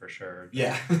actor for sure.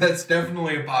 yeah, that's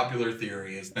definitely a popular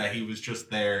theory, is that he was just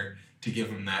there to give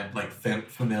him that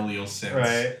familial sense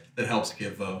Right. that helps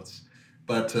give votes.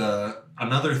 But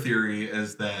another theory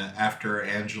is that after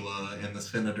Angela and the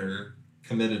senator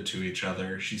committed to each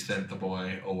other, she sent the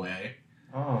boy away.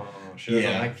 Oh, she doesn't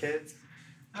Yeah. like kids?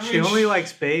 She only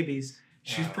likes babies.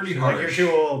 She's Wow, pretty she's harsh. like, you're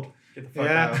too old. Get the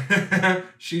fuck out.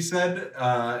 She said,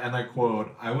 and I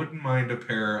quote, "I wouldn't mind a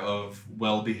pair of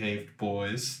well-behaved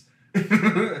boys."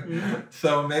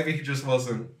 So maybe he just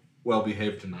wasn't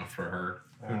well-behaved enough for her.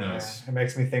 Who knows? It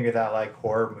makes me think of that like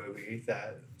horror movie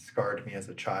that scarred me as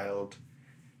a child.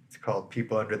 It's called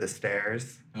People Under the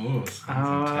Stairs. Oh,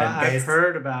 I've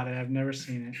heard about it. I've never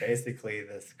seen it. Basically,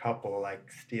 this couple like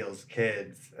steals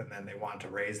kids, and then they want to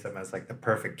raise them as like the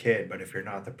perfect kid. But if you're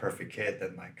not the perfect kid,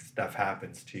 then like stuff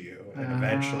happens to you, and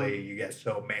eventually you get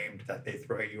so maimed that they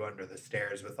throw you under the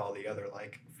stairs with all the other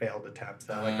like failed attempts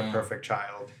at like a perfect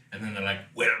child. And then they're like,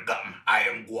 "Welcome, I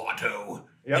am Guato.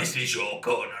 Yep. This is your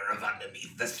corner of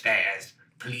underneath the stairs.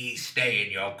 Please stay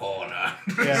in your corner."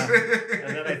 Yeah.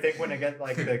 And then I think when it gets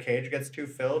like the cage gets too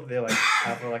filled, they like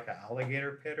have like an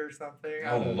alligator pit or something.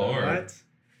 I Oh, don't know. Lord. What?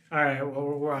 All right, well,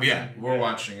 we're watching. Yeah, we're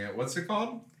watching it. What's it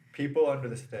called? People Under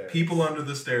the Stairs. People Under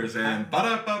the Stairs and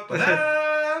what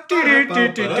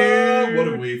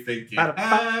do we think it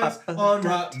has on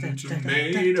Rotten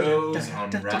Tomatoes?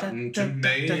 On Rotten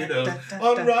Tomatoes.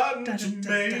 On Rotten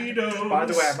Tomatoes. By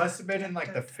the way, I must have been in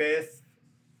like the 5th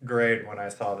grade when I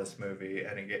saw this movie,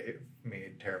 and it gave me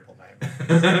terrible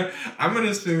nightmares. I'm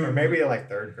gonna assume, Or maybe like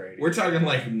 3rd grade. we're talking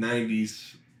like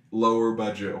 90s lower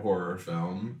budget horror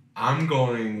film. I'm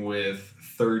going with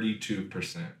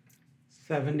 32%.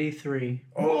 73.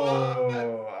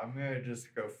 Oh, I'm gonna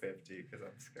just go 50 because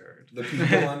I'm scared. The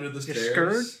People Under the You're Stairs.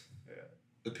 scared? Yeah.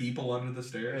 The People Under the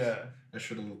Stairs. Yeah. I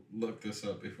should have looked this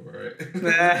up before, right?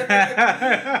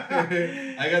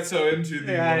 I I got so into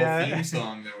the Yeah, little yeah. theme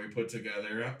song that we put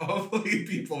together. Hopefully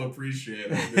people appreciate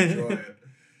it and enjoy it.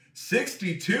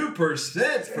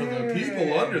 62% for the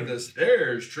People Under the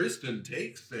Stairs. Tristan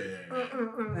takes it.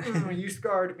 You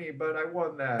scarred me, but I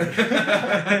won that.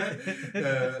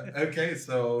 Okay,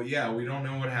 so yeah, we don't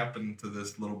know what happened to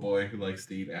this little boy who likes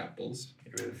to eat apples.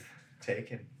 He was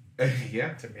taken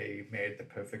Yeah, to be made the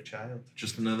perfect child.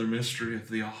 just another mystery of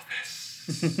The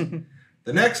Office.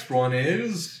 The next one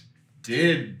is,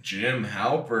 did Jim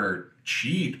Halpert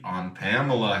cheat on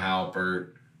Pamela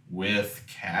Halpert with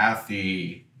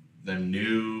Kathy, the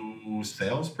new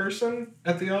salesperson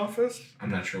at the office?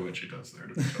 I'm not sure what she does there,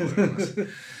 to be totally honest.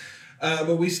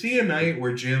 But we see a night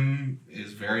where Jim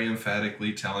is very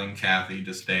emphatically telling Kathy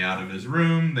to stay out of his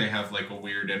room. They have like a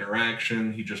weird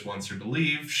interaction. He just wants her to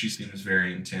leave. She seems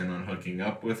very intent on hooking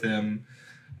up with him.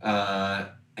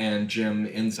 And Jim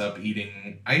ends up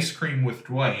eating ice cream with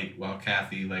Dwight while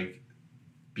Kathy like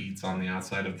beats on the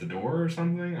outside of the door or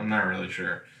something. I'm not really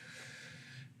sure.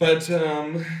 But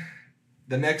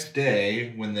the next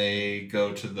day, when they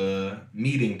go to the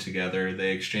meeting together,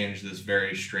 they exchange this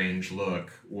very strange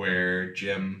look where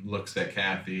Jim looks at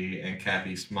Kathy and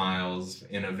Kathy smiles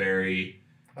in a very...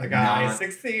 Like, I Not-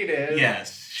 succeeded.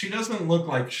 Yes, she doesn't look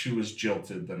like she was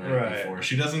jilted the night Right. before.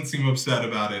 She doesn't seem upset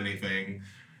about anything.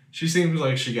 She seems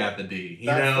like she got the D. You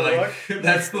That's know, the like look?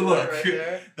 that's the look. Right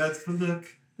there. That's the look.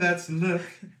 That's the look.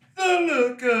 The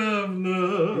look of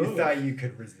love. You thought you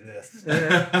could resist.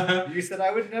 And You said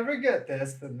I would never get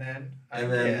this, and then I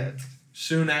then did.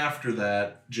 soon after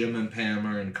that, Jim and Pam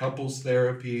are in couples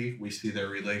therapy. We see their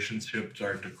relationship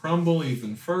start to crumble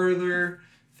even further.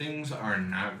 Things are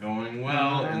not going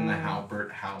well in the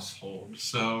Halpert household.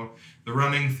 So the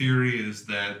running theory is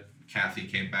that Kathy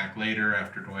came back later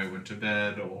after Dwight went to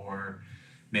bed, or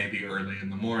maybe early in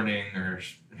the morning, or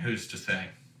who's to say?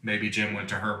 Maybe Jim went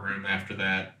to her room after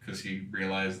that because he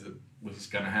realized it was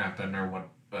going to happen, or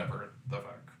whatever the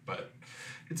fuck. But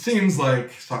it seems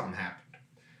like something happened.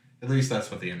 At least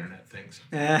that's what the internet thinks.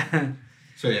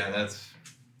 So yeah, that's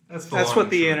the That's long what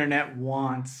and the short. internet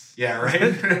wants. Yeah,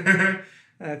 right.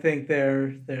 I think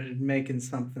they're making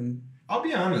something. I'll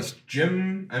be honest,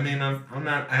 Jim. I mean,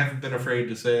 I haven't been afraid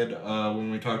to say it when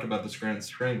we talked about the Scranton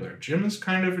Strangler. Jim is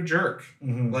kind of a jerk.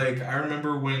 Mhm. Like, I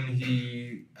remember when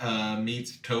he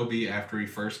meets Toby after he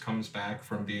first comes back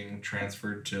from being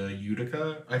transferred to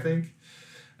Utica, I think.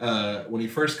 When he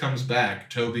first comes back,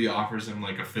 Toby offers him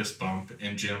like a fist bump,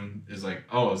 and Jim is like,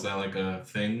 "Oh, is that like a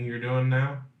thing you're doing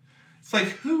now?" It's like,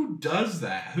 who does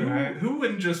that? Right. Who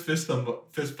wouldn't just fist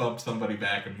bump somebody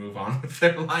back and move on with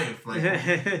their life? Like,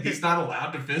 he's not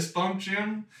allowed to fist bump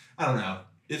Jim? I don't know.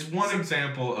 It's one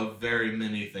example of very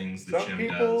many things that Some Jim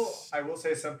people, does. I will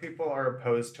say, some people are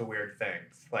opposed to weird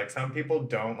things. Like, some people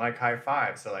don't like high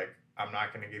fives. So, like, I'm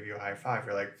not going to give you a high five.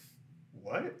 You're like,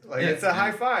 what? Like, Yeah, it's a yeah.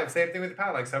 high five. Same thing with a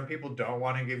pound. Like, some people don't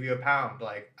want to give you a pound.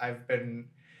 Like, I've been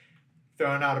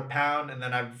throwing out a pound, and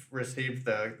then I've received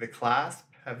the clasp.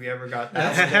 Have you ever got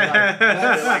that?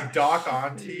 That's- They like dock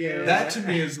onto you. That to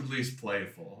me is at least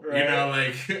playful. Right. You know,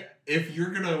 like if you're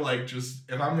gonna like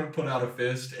if I'm gonna put out a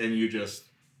fist and you just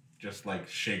like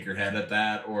shake your head at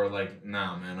that, or like,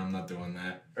 nah, man, I'm not doing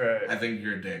that. Right. I think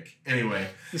you're a dick. Anyway.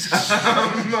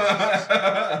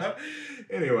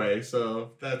 Anyway,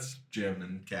 so that's Jim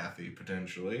and Kathy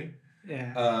potentially.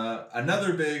 Yeah.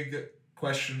 Another big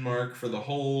question mark for the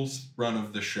whole run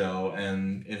of the show,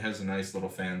 and it has a nice little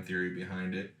fan theory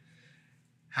behind it.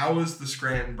 How was the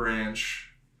Scranton branch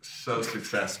so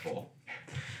successful?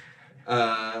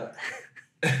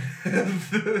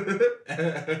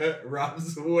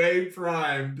 Rob's way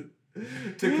primed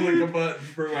to click a button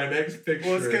for my next picture.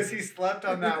 Well, it's because he slept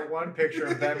on that one picture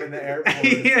of them in the airport.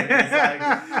 Yeah. And he's like,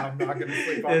 I'm not going to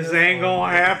sleep on This this ain't one.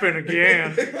 gonna happen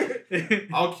again.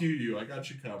 I'll cue you. I got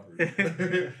you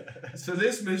covered. So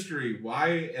this mystery,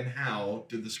 why and how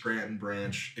did the Scranton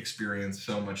branch experience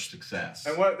so much success?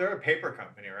 And they're a paper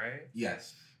company, right?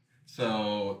 Yes.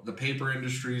 So the paper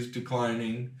industry is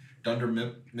declining. Dunder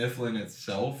Mifflin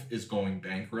itself is going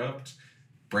bankrupt.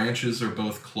 Branches are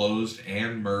both closed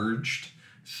and merged.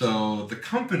 So the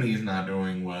company is not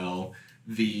doing well.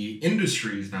 The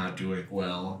industry is not doing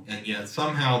well. And yet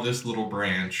somehow this little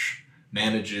branch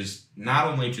manages not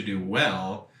only to do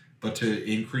well, but to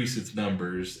increase its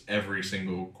numbers every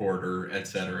single quarter, et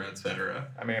cetera, et cetera.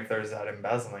 I mean, if there's that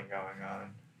embezzling going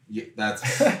on. Yeah,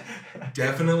 that's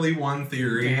definitely one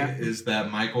theory, Yeah. is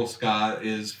that Michael Scott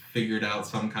is figured out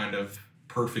some kind of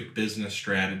perfect business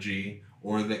strategy,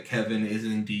 or that Kevin is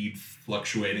indeed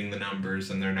fluctuating the numbers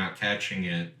and they're not catching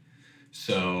it.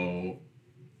 So,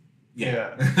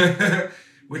 yeah.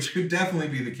 Which could definitely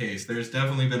be the case. There's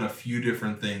definitely been a few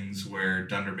different things where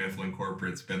Dunder Mifflin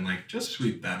Corporate's been like, just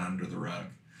sweep that under the rug.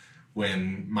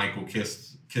 When Michael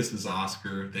kisses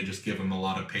Oscar, they just give him a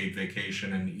lot of paid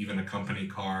vacation and even a company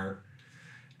car.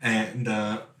 And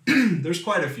there's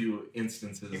quite a few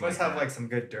instances. He must like have that. like some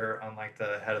good dirt on like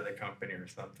the head of the company or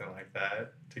something like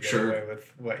that to get Sure. away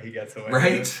with what he gets away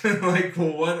Right? with. Like,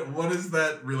 well, what is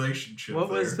that relationship? What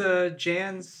was there?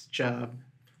 Jan's job?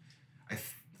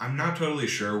 I'm not totally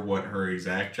sure what her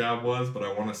exact job was, but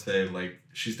I want to say like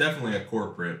she's definitely a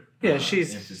corporate Yeah,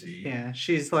 she's entity.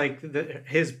 she's like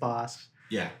his boss.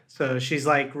 Yeah. So she's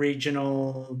like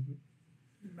regional,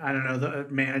 I don't know, the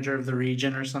manager of the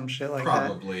region or some shit like that.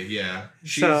 Probably, yeah.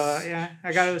 So yeah,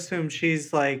 I gotta assume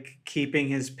she's like keeping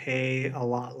his pay a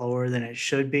lot lower than it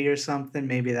should be or something.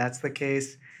 Maybe that's the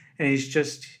case, and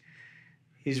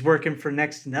he's working for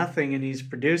next to nothing and he's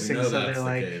producing. know So that's they're the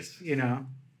like, case.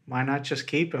 why not just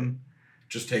keep him?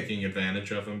 Just taking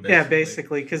advantage of him. Yeah,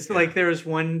 basically, because Yeah. like there was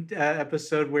one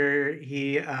episode where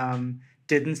he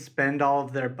didn't spend all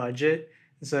of their budget.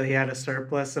 So he had a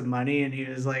surplus of money, and he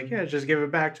was like, "Yeah, just give it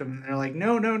back to him." And they're like,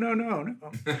 "No.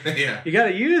 Yeah. You got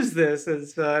to use this."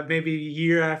 As maybe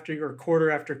year after or quarter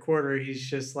after quarter, he's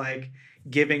just like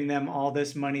giving them all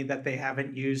this money that they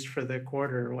haven't used for the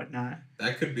quarter or whatnot.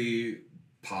 That could be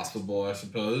possible, I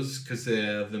suppose, because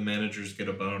the managers get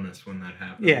a bonus when that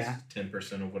happens. Yeah.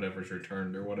 10% of whatever's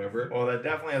returned or whatever. Well, that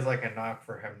definitely is like a knock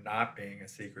for him not being a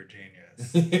secret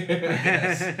genius.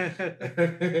 Yes.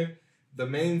 The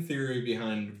main theory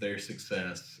behind their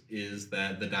success is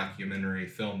that the documentary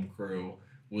film crew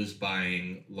was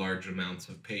buying large amounts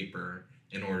of paper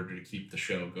in order to keep the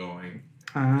show going.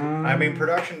 I mean,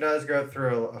 production does go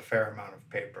through a fair amount of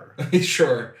paper.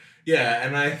 Sure. Yeah,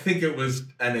 and I think it was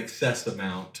an excess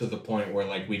amount to the point where,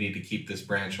 like, we need to keep this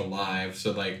branch alive.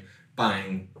 So, like,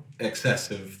 buying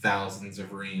excessive thousands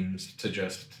of reams to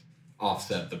just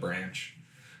offset the branch.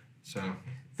 So,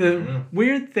 The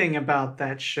weird thing about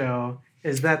that show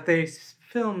is that they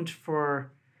filmed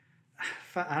for,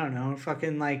 I don't know,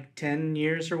 fucking like 10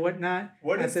 years or whatnot.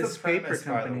 What at is the this premise,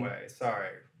 by the way? Sorry.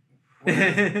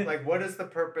 What is the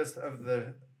purpose of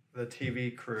the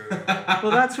TV crew?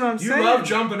 Well, that's what I'm you saying. love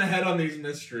jumping ahead on these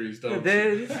mysteries, don't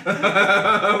They- you?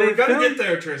 We're gonna filmed- get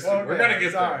there, Tristan. We're gonna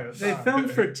get there. They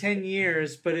filmed for 10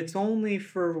 years, but it's only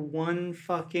for one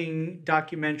fucking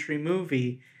documentary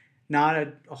movie, not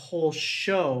a whole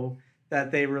show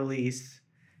that they release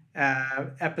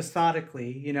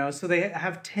episodically, So they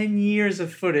have 10 years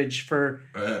of footage for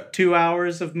 2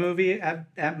 hours of movie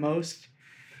at most.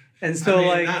 And so, I mean,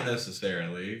 like, not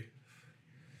necessarily.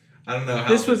 I don't know how.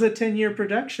 this was a 10-year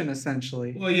production,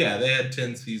 essentially. Well, yeah, they had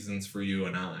 10 seasons for you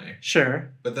and I.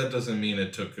 Sure. But that doesn't mean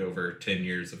it took over 10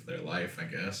 years of their life, I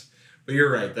guess. But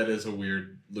you're right, that is a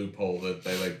weird loophole that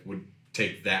they like would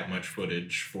take that much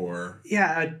footage for.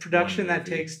 Yeah, a production One that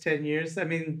movie. takes 10 years. I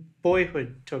mean,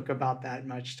 Boyhood took about that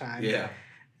much time. Yeah.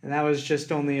 And that was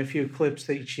just only a few clips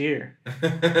each year.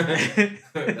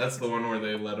 That's the one where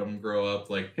they let them grow up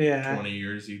like Yeah. 20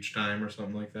 years each time or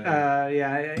something like that.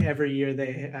 Yeah, every year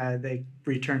they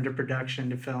return to production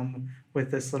to film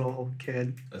with this little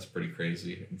kid. That's pretty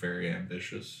crazy and very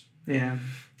ambitious. Yeah.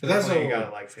 But that's Well, you all.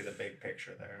 gotta like see the big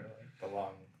picture there, like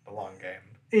the long game.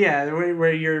 Yeah,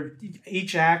 where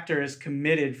each actor is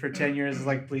committed for 10 years, is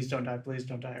like, please don't die,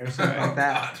 or something like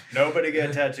that. Nobody get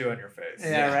a tattoo on your face.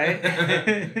 Yeah,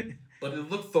 right? But it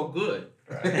looks so good.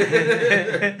 Right.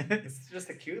 It's just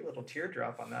a cute little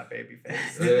teardrop on that baby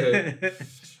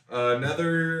face.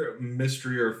 Another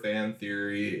mystery or fan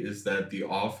theory is that The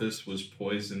Office was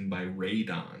poisoned by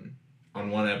radon. On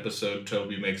one episode,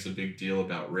 Toby makes a big deal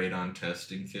about radon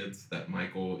testing kits that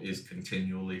Michael is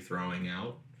continually throwing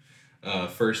out.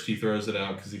 First, he throws it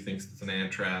out because he thinks it's an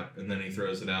ant trap, and then he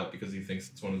throws it out because he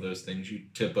thinks it's one of those things you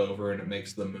tip over and it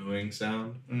makes the mooing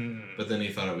sound. But then he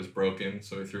thought it was broken,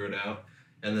 so he threw it out.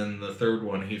 And then the third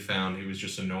one he found, he was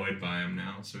just annoyed by him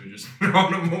now, so he just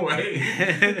thrown him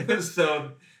away.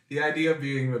 So the idea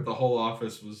being that the whole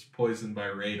office was poisoned by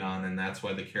radon, and that's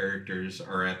why the characters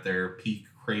are at their peak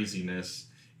craziness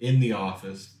in the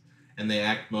office, and they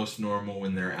act most normal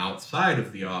when they're outside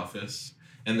of the office,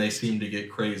 and they seem to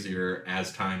get crazier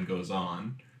as time goes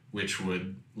on, which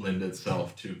would lend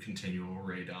itself to continual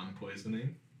radon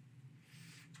poisoning.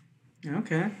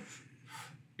 Okay.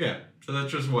 Yeah, so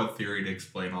that's just one theory to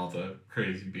explain all the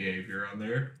crazy behavior on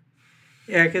there.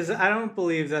 Yeah, because I don't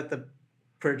believe that the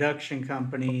production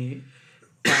company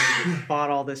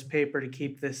bought all this paper to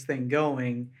keep this thing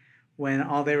going when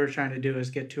all they were trying to do is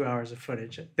get 2 hours of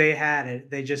footage. They had it.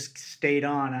 They just stayed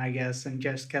on, I guess, and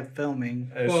just kept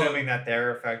filming. Assuming that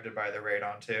they're affected by the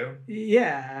radon too.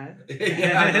 Yeah.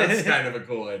 Yeah, that's kind of a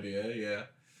cool idea, yeah.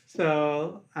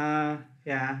 So, yeah,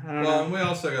 I don't Well, know. and we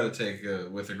also got to take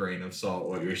with a grain of salt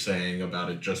what you're saying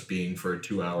about it just being for a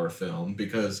 2-hour film,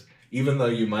 because even though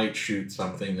you might shoot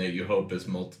something that you hope is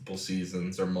multiple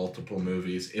seasons or multiple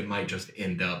movies, it might just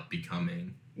end up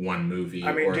becoming one movie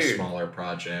or a smaller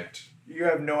project. You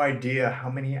have no idea how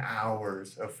many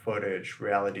hours of footage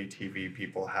reality TV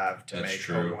people have to make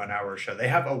a 1 hour show. They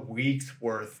have a week's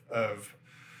worth of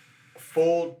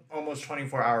full, almost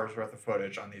 24 hours worth of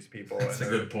footage on these people. That's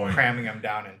and a good point. Cramming them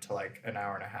down into like an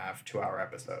hour and a half, 2 hour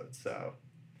episodes. So,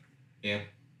 yeah.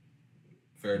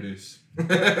 Fair dues.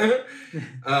 The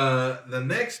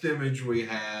next image we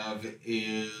have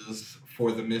is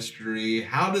for the mystery.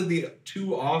 How did the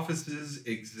two offices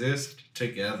exist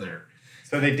together?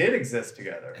 So they did exist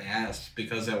together. Yes,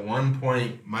 because at one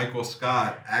point, Michael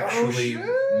Scott actually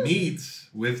meets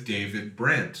with David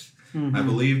Brent. Mm-hmm. I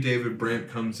believe David Brent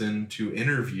comes in to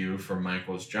interview for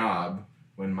Michael's job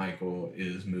when Michael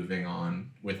is moving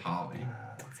on with Holly.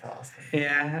 That's awesome.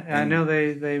 Yeah, I know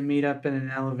they meet up in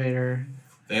an elevator.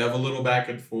 They have a little back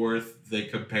and forth. They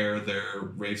compare their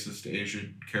racist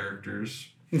Asian characters.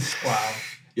 Wow.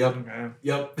 Yep. Okay.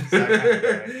 Yep. That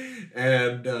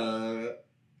kind of And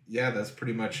yeah, that's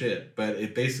pretty much it. But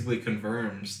it basically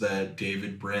confirms that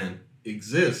David Brent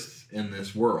exists in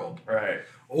this world. Right.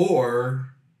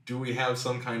 Or do we have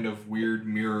some kind of weird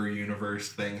mirror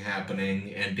universe thing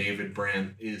happening and David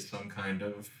Brent is some kind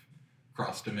of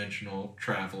cross-dimensional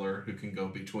traveler who can go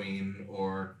between,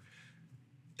 or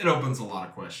it opens a lot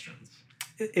of questions.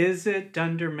 Is it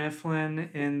Dunder Mifflin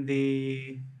in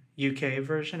the UK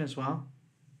version as well?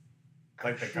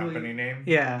 Like the company name?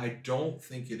 Yeah. I don't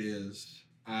think it is.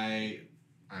 I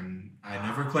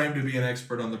never claimed to be an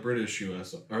expert on the British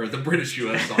US or the British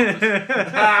US office.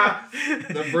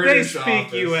 The British they speak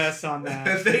office. US on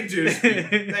that. They do speak.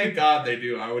 Thank God they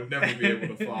do. I would never be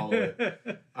able to follow it.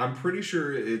 I'm pretty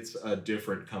sure it's a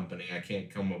different company. I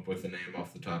can't come up with a name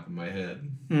off the top of my head.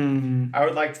 Mm. I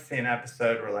would like to see an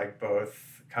episode where like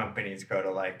both companies go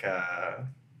to like a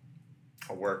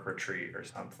work retreat or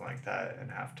something like that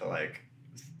and have to like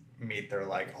meet their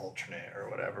like alternate or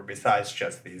whatever besides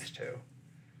just these two.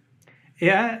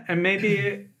 Yeah, and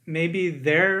maybe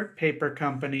their paper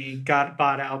company got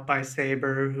bought out by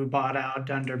Sabre, who bought out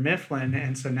Dunder Mifflin,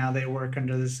 and so now they work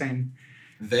under the same.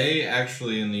 They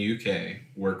actually in the UK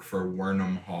work for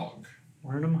Wernham Hogg.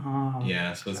 Wernham Hogg.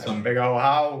 Yeah, so it's Some some big old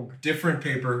hog. different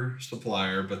paper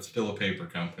supplier, but still a paper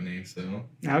company. So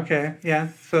Okay, yeah.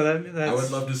 So that's. I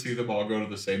would love to see them all go to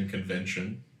the same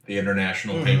convention, the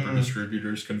International Paper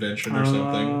Distributors Convention or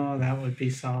something. Oh, that would be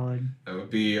solid. That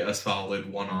would be a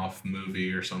solid one-off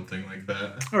movie or something like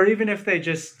that. Or even if they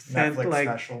just sent Netflix like,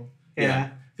 special.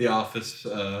 yeah, The Office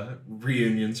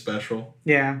reunion special.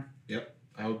 yeah. Yep,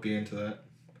 I would be into that.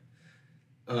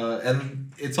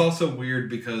 And it's also weird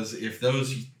because if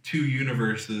those two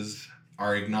universes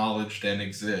are acknowledged and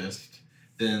exist,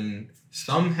 then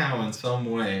somehow in some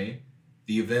way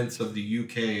the events of the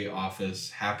UK office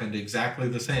happened exactly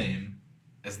the same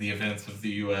as the events of the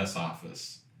US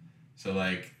office. So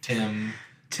like Tim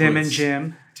and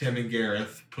Jim. Tim and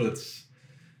Gareth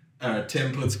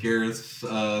Tim puts Gareth's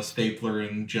stapler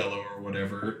in Jello or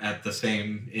whatever at the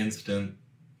same instant.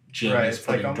 Jim right, is it's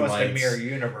like putting almost a Dwight's. mirror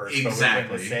universe, but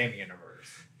Exactly. within the same universe.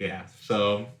 Yeah.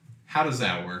 So how does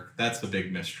that work? That's the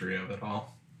big mystery of it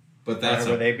all. But that's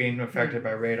Were they being affected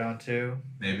by radon too?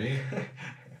 maybe.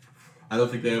 I don't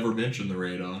think they ever mentioned the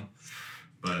radon,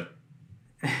 but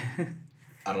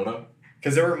I don't know.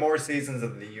 Because there were more seasons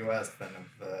of the U.S. than of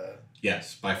the.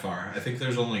 Yes, by far. I think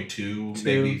there's only two. Two.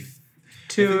 Maybe.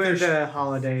 Two and a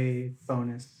holiday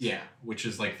bonus. Yeah, which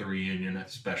is like the reunion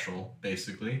special,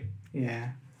 basically.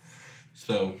 Yeah.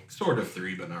 So, sort of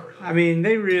three, but not really. I mean,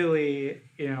 they really,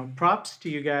 props to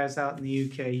you guys out in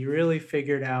the UK. You really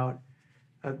figured out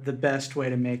the best way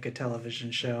to make a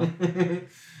television show.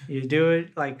 You do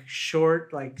it like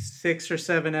short, like 6 or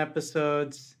 7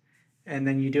 episodes, and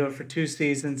then you do it for 2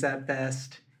 seasons at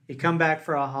best. You come back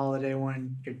for a holiday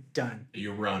one, you're done.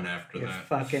 You run after You're that.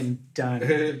 fucking done.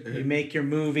 You make your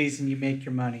movies and you make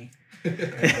your money.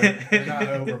 They're not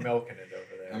over milking it over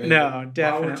there. I mean, No,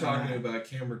 definitely While we're talking not. about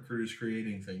camera crews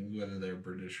creating things, whether they're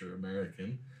British or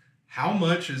American, how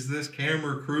much is this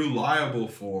camera crew liable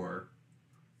for?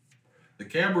 The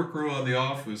camera crew on The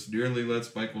Office nearly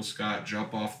lets Michael Scott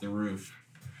jump off the roof.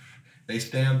 They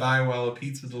stand by while a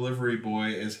pizza delivery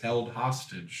boy is held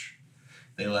hostage.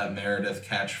 They let Meredith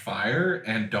catch fire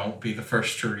and don't be the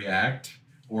first to react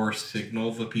or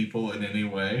signal the people in any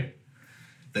way.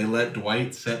 They let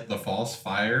Dwight set the false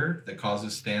fire that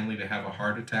causes Stanley to have a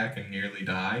heart attack and nearly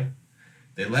die.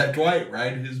 They let Dwight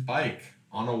ride his bike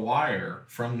on a wire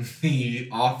from the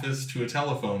office to a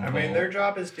telephone pole. I mean, their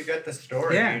job is to get the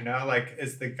story, Yeah. Like,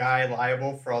 is the guy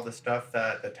liable for all the stuff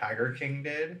that the Tiger King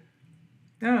did?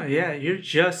 No, yeah, you're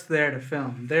just there to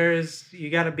film.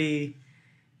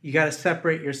 You gotta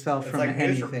separate yourself It's from like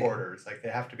news anything. reporters. Like, they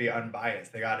have to be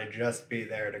unbiased. They got to just be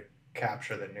there to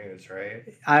capture the news, right?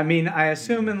 I mean, I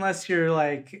assume unless you're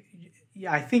like,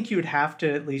 I think you would have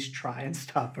to at least try and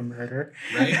stop a murder.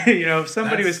 Right. If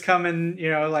somebody was That's- coming,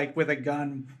 like with a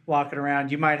gun walking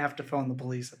around, you might have to phone the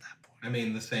police at that point. I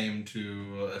mean, the same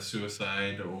to a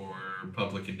suicide or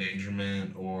public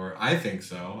endangerment, or I think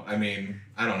so. I mean,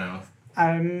 I don't know. I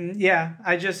don't.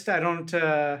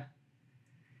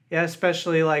 Yeah,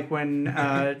 especially like when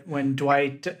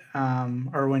Dwight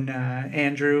or when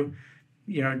Andrew,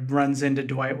 runs into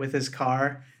Dwight with his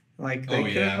car. Like they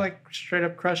could have like straight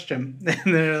up crushed him.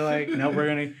 And they're like, no,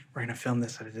 we're gonna film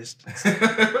this at a distance.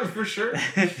 For sure.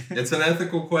 It's an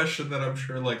ethical question that I'm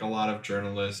sure like a lot of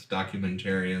journalists,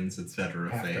 documentarians,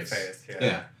 etc. Have to face. face,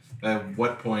 Yeah. At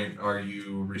what point are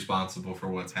you responsible for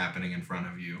what's happening in front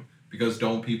of you? Because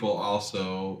don't people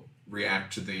also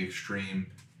react to the extreme,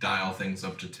 dial things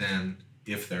up to 10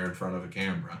 if they're in front of a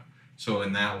camera? So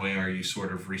in that way, are you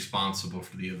sort of responsible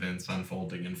for the events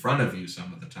unfolding in front of you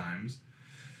some of the times?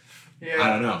 Yeah. I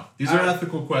don't know. These are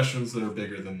ethical questions that are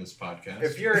bigger than this podcast.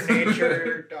 If you're a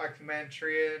nature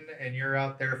documentarian and you're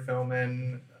out there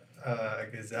filming a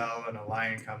gazelle and a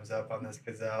lion comes up on this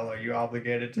gazelle, are you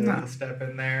obligated to step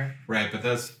in there? Right, but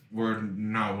we're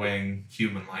not weighing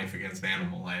human life against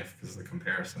animal life because the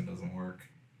comparison doesn't work.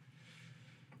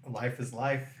 Life is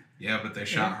life. Yeah, but they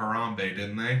shot Harambe,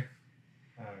 didn't they?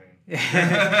 I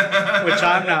mean, Which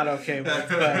I'm not okay with,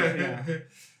 but yeah.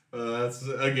 That's,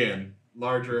 again,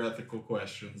 larger ethical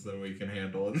questions than we can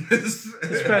handle in this.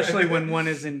 Especially when one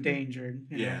is endangered.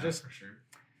 For sure.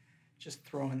 Just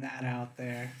throwing that out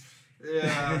there.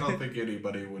 Yeah, I don't think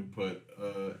anybody would put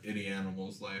any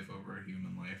animal's life over a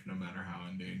human life, no matter how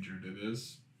endangered it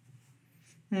is.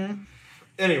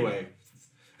 Anyway.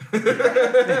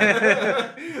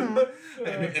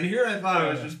 and here I thought I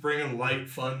was just bringing light,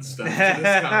 fun stuff to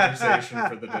this conversation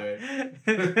for the day.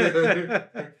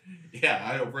 Yeah,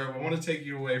 I want to take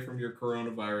you away from your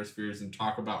coronavirus fears and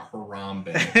talk about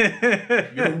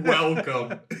Harambe. You're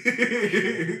welcome.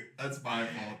 That's my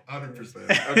fault,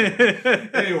 100%. Okay.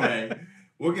 Anyway,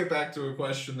 we'll get back to a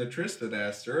question that Tristan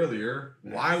asked earlier.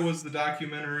 Why was the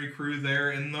documentary crew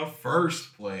there in the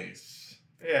first place?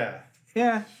 yeah.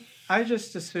 Yeah, I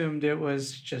just assumed it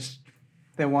was just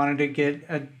they wanted to get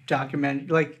a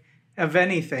document like of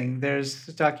anything. There's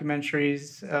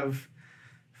documentaries of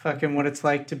fucking what it's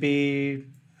like to be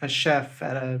a chef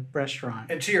at a restaurant.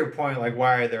 And to your point, like,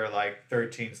 why are there like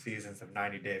 13 seasons of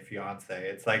 90 Day Fiance?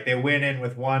 It's like they went in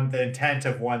with the intent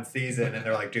of one season, and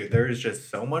they're like, dude, there is just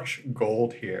so much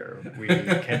gold here. We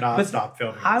cannot But stop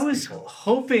filming. I these was people.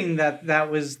 hoping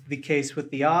that was the case with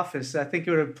The Office. I think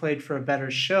it would have played for a better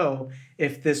show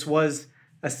if this was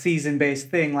a season-based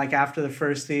thing. Like after the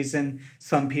first season,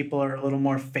 some people are a little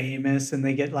more famous and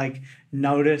they get like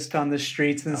noticed on the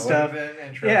streets and That stuff. would have been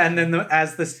interesting. Yeah, and then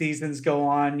as the seasons go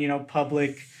on,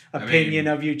 public opinion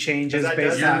of you changes that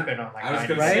does based on. happen on like I was 90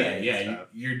 gonna Right? say, yeah, stuff.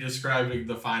 you're describing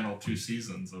the final 2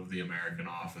 seasons of The American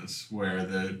Office, where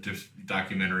the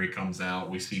documentary comes out.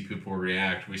 We see people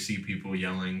react. We see people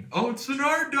yelling, "Oh, it's an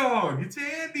art dog! It's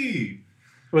Andy!"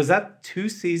 Was that 2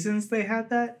 seasons they had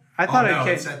that? I thought no, it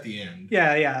came. it's at the end.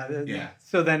 Yeah, yeah. Yeah.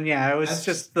 So then, it was That's-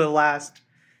 just the last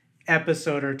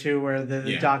episode or 2 where the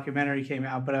Yeah. documentary came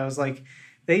out. But I was like,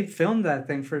 they filmed that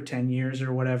thing for 10 years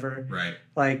or whatever. Right.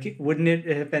 Like, wouldn't it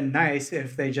have been nice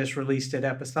if they just released it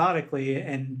episodically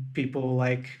and people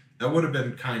like. That would have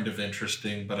been kind of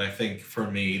interesting, but I think for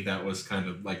me, that was kind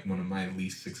of like one of my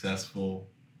least successful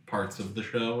parts of the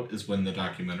show is when the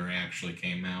documentary actually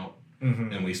came out.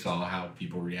 Mhm. And we saw how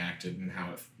people reacted and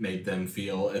how it made them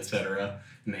feel, etc.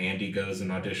 And Andy goes and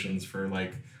auditions for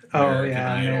like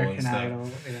American stuff.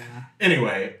 Idol. Yeah.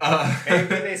 Anyway, Maybe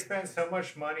they spent so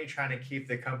much money trying to keep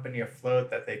the company afloat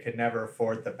that they could never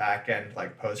afford the back end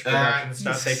like post production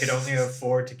stuff. They could only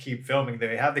afford to keep filming.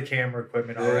 They have the camera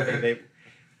equipment already.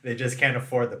 They just can't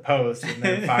afford the post, and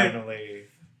then finally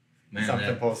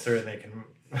something pulls through and they can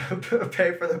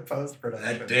pay for the post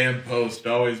production. that damn post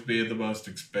always being the most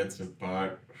expensive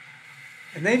part.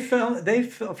 And they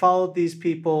followed these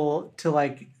people to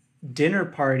like dinner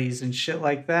parties and shit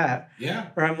like that. Yeah.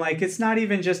 Where I'm like, it's not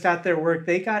even just at their work.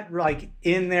 They got like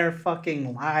in their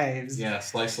fucking lives. Yeah,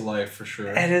 slice of life for sure.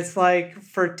 And it's like,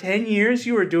 for 10 years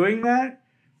you were doing that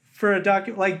for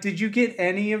a like, did you get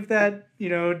any of that,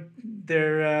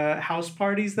 their house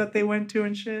parties that they went to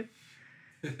and shit?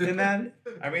 In that?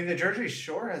 I mean, the Jersey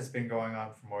Shore has been going on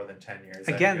for more than 10 years.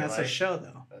 I Again, feel that's a show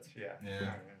though. That's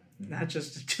Yeah. Not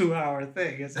just a 2-hour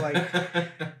thing. It's like,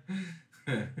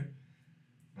 I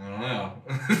don't know.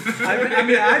 I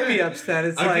mean, I'd be upset.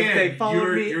 It's like Again, they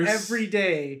followed me you're every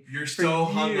day. You're for so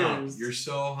hung up. years. You're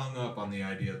so hung up on the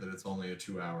idea that it's only a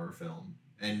 2-hour film.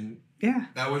 And Yeah.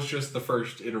 that was just the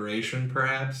first iteration,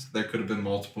 perhaps. There could have been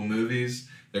multiple movies.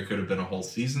 There could have been a whole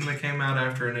season that came out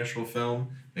after initial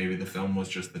film. Maybe the film was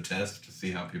just the test to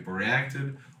see how people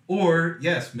reacted. Or,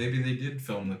 yes, maybe they did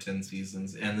film the 10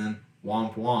 seasons and then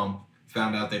womp womp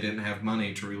found out they didn't have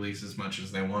money to release as much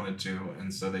as they wanted to,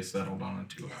 and so they settled on a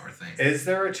 2-hour thing. Is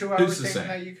there a 2-hour Who's to thing say?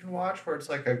 that you can watch where it's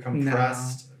like a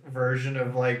compressed version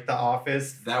of like The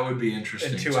Office That would be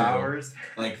interesting in 2 too. hours?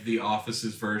 Like The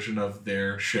Office's version of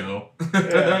their show.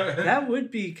 Yeah. That would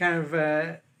be kind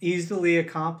of easily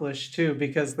accomplished too,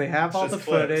 because they have It's all the just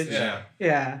flips, footage. Yeah,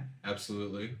 Yeah.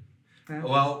 absolutely. Yeah.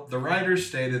 Well, the writers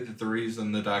stated that the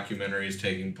reason the documentary is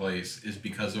taking place is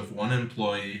because of one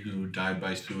employee who died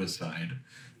by suicide,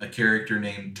 a character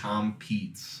named Tom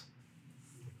Peets.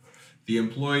 The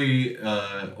employee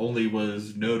only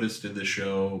was noticed in the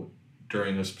show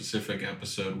during a specific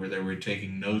episode where they were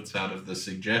taking notes out of the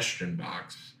suggestion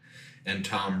box, and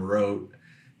Tom wrote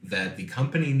that the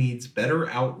company needs better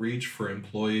outreach for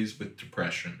employees with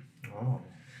depression. Oh.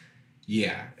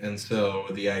 Yeah, and so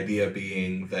the idea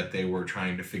being that they were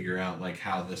trying to figure out like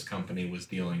how this company was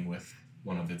dealing with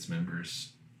one of its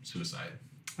members' suicide.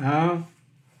 Oh.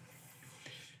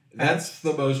 That's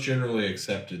the most generally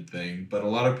accepted thing, but a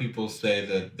lot of people say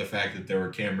that the fact that there were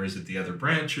cameras at the other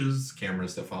branches,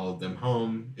 cameras that followed them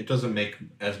home, it doesn't make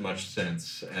as much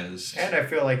sense as And I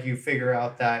feel like you figure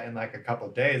out that in like a couple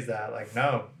of days that like,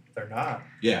 no, they're not.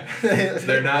 yeah,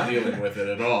 they're not dealing with it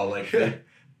at all. Like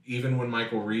even when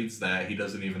Michael reads that, he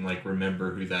doesn't even like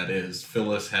remember who that is.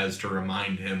 Phyllis has to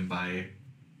remind him by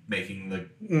making the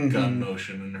gun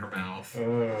motion in her mouth.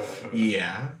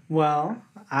 Yeah. Well,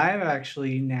 I've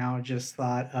actually now just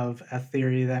thought of a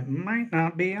theory that might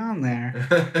not be on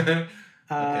there.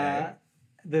 Okay.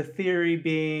 The theory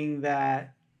being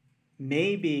that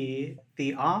maybe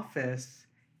The Office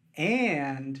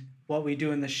and What We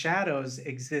Do in the Shadows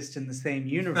exist in the same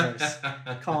universe.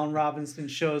 Colin Robinson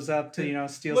shows up to,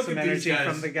 steal Look some at these energy guys.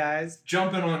 from the guys.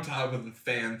 Jumping on top of the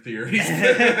fan theories.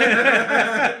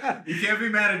 You can't be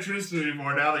mad at Tristan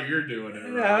anymore now that you're doing it.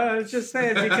 No, I was just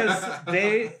saying because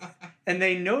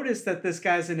they noticed that this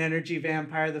guy's an energy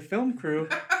vampire, the film crew.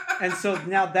 And so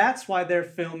now that's why they're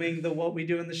filming the What We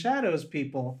Do in the Shadows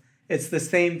people. It's the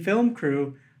same film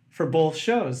crew for both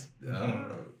shows.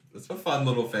 That's a fun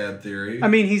little fan theory. I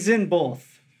mean, he's in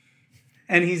both.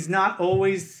 and he's not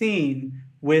always seen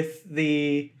with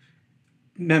the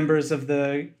members of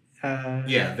the.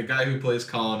 The guy who plays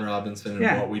Colin Robinson in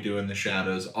Yeah. What We Do in the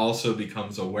Shadows also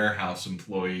becomes a warehouse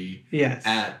employee Yes.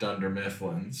 at Dunder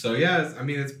Mifflin. So yeah, I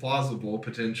mean it's plausible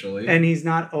potentially. And he's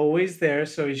not always there,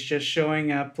 so he's just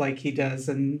showing up like he does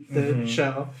in the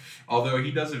show. Although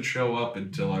he doesn't show up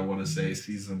until I want to say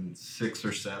season 6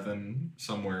 or 7,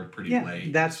 somewhere pretty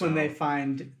late. That's when they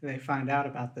find out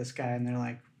about this guy, and they're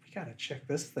like, "We gotta check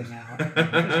this thing out.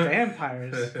 There's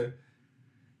vampires."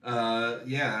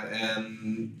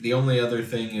 And the only other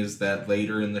thing is that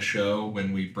later in the show,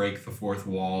 when we break the fourth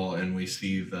wall and we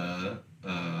see the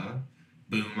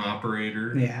boom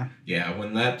operator. Yeah,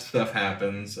 when that stuff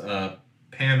happens,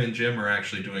 Pam and Jim are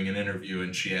actually doing an interview,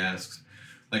 and she asks,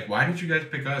 like, why did you guys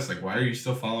pick us? Like, why are you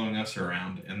still following us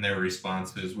around? And their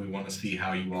response is, we want to see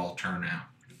how you all turn out.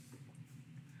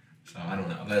 So, I don't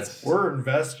know. We're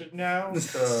invested now,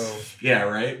 so... Yeah,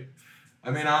 right? I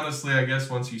mean, honestly, I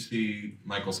guess once you see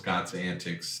Michael Scott's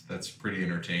antics, that's pretty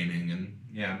entertaining. And,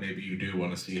 yeah, maybe you do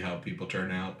want to see how people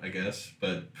turn out, I guess.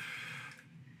 But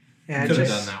you could have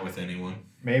done that with anyone.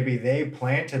 Maybe they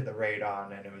planted the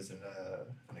radon, and it was an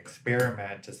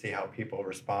experiment to see how people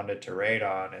responded to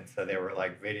radon, and so they were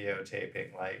like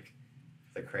videotaping like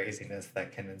the craziness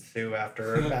that can ensue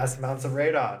after mass amounts of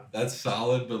radon. That's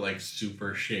solid, but like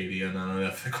super shady and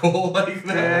unethical. Like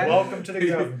that. Welcome to the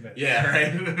government. Yeah,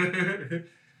 right.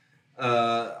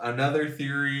 Another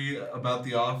theory about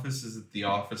The Office is that The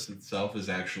Office itself is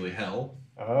actually hell.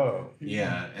 Oh.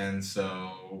 Yeah, and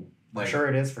so I'm sure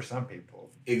it is for some people.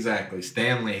 Exactly.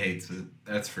 Stanley hates it,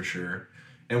 that's for sure.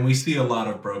 And we see a lot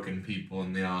of broken people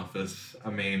in The Office. I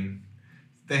mean,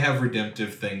 they have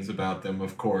redemptive things about them,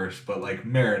 of course, but like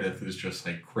Meredith is just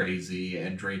like crazy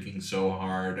and drinking so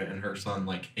hard, and her son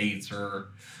like hates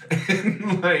her.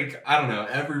 And like, I don't know,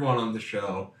 everyone on the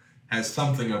show has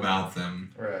something about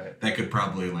them that could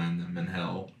probably land them in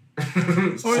hell.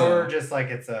 Or just like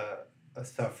it's a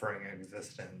suffering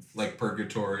existence. Like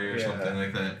purgatory or something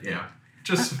like that. Yeah.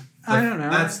 Just I don't know.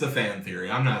 That's the fan theory.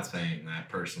 I'm not saying that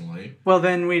personally. Well,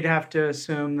 then we'd have to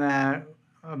assume that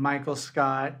Michael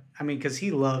Scott, I mean, because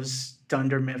he loves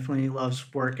Dunder Mifflin, he loves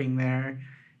working there,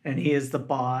 and he is the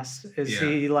boss. Is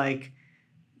he like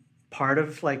part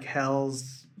of like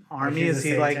Hell's army? Is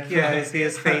he like, is he a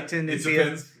Satan? It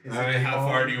depends. I mean, how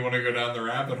far do you want to go down the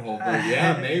rabbit hole? But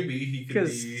yeah, maybe he could be.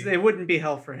 Because it wouldn't be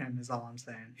hell for him, is all I'm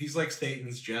saying. He's like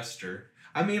Satan's jester.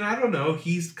 I mean, I don't know.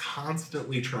 He's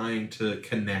constantly trying to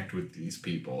connect with these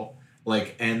people.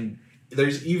 Like, and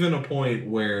there's even a point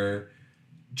where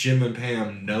Jim and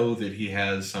Pam know that he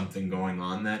has something going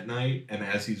on that night. And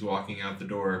as he's walking out the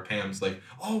door, Pam's like,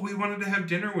 oh, we wanted to have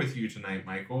dinner with you tonight,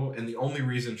 Michael. And the only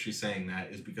reason she's saying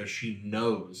that is because she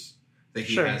knows that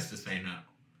he has to say no.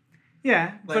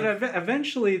 Yeah, like, but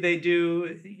eventually they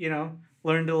do,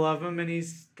 learn to love him, and he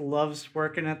loves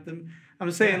working at them.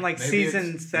 I'm saying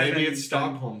season 7. Maybe it's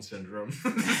Stockholm Syndrome.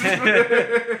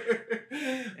 I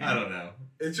don't know.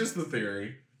 It's just the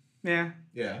theory. Yeah.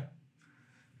 Yeah.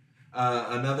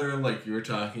 Another, like you were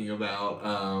talking about,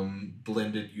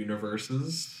 blended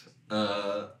universes.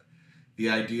 The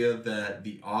idea that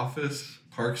The Office,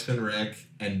 Parks and Rec,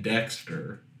 and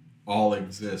Dexter all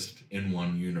exist in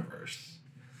one universe.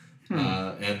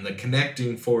 And the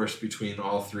connecting force between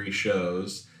all three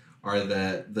shows are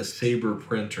that the Sabre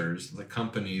Printers, the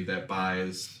company that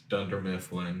buys Dunder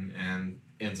Mifflin and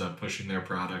ends up pushing their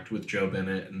product with Joe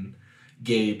Bennett and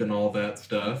Gabe and all that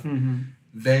stuff,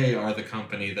 they are the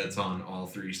company that's on all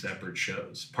three separate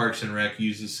shows. Parks and Rec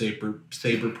uses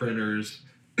Sabre Printers,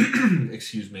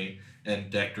 excuse me, and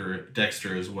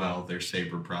Dexter as well. They're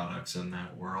Sabre products in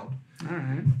that world. All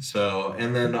right. So,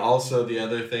 and then also the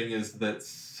other thing is that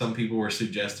some people were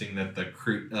suggesting that the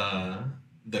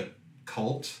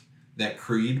cult that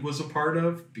Creed was a part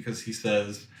of, because he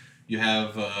says you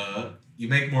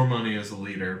make more money as a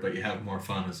leader, but you have more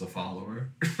fun as a follower.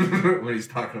 When he's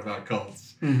talking about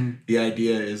cults, the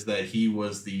idea is that he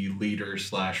was the leader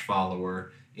 /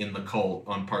 follower in the cult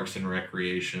on Parks and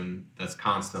Recreation that's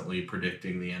constantly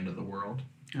predicting the end of the world.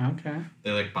 Okay.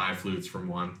 They like buy flutes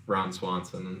from Ron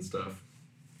Swanson and stuff.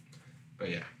 But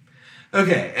yeah.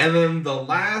 Okay, and then the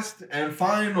last and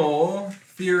final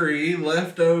theory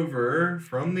left over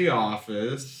from The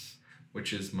Office,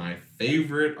 which is my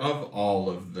favorite of all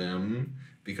of them,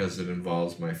 because it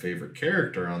involves my favorite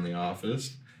character on The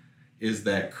Office, is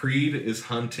that Creed is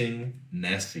hunting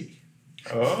Nessie.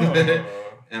 Oh.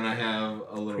 And I have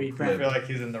a little clip. I feel like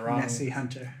he's in the wrong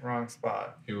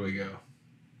spot. Here we go.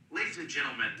 Ladies and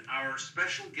gentlemen, our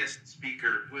special guest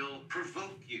speaker will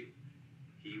provoke you.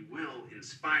 He will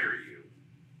inspire you.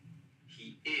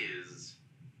 He is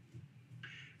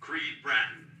Creed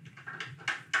Bratton.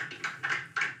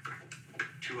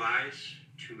 2 eyes,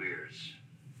 2 ears,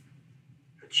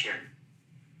 a chin,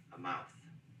 a mouth,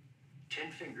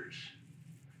 10 fingers,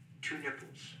 2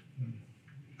 nipples,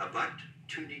 a butt,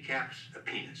 2 kneecaps, a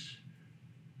penis.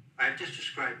 I have just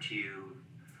described to you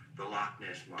the Loch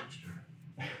Ness Monster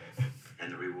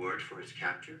and the reward for its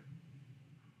capture,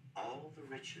 all the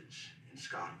riches in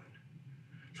Scotland.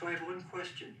 So I have one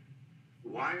question.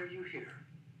 Why are you here?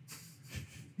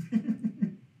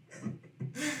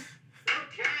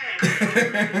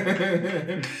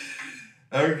 Okay.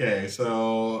 Okay,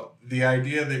 so the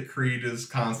idea that Creed is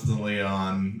constantly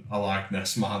on a Loch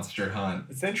Ness monster hunt.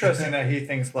 It's interesting that he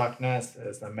thinks Loch Ness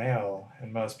is a male,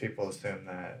 and most people assume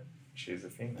that she's a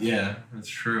female. Yeah, that's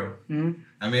true. Mhm.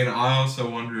 I mean, I also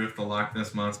wonder if the Loch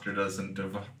Ness monster doesn't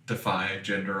defy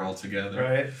gender altogether.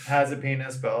 Right? Has a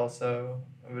penis, but also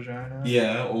a vagina.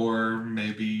 Yeah, or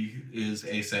maybe is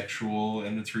asexual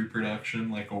in its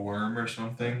reproduction, like a worm or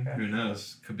something. Okay. Who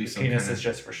knows? Could be The some penis kind is of...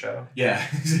 just for show. Yeah,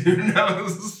 who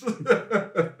knows?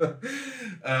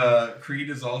 Creed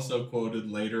is also quoted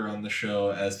later on the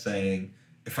show as saying,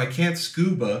 "If I can't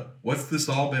scuba, what's this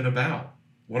all been about?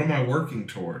 What am I working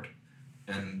toward?"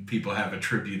 And people have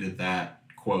attributed that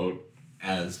quote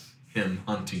as him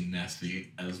hunting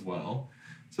Nessie as well.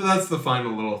 So that's the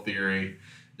final little theory,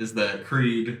 is that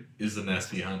Creed is a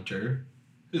Nessie hunter.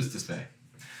 Who's to say?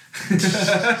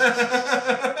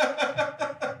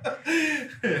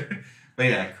 But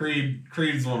yeah,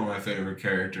 Creed's one of my favorite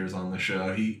characters on the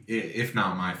show. He, if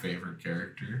not my favorite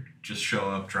character, just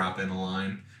show up, drop in a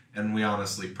line, and we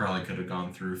honestly probably could have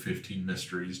gone through 15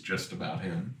 mysteries just about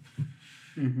him.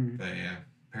 Mm-hmm. But yeah,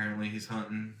 apparently he's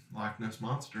hunting Loch Ness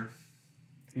Monster.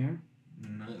 Yeah.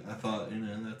 And I thought,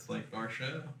 that's like our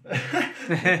show. Like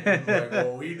Like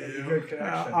what we do. Good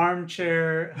connection.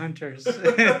 Armchair hunters. Welcome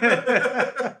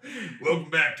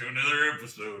back to another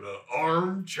episode of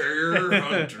Armchair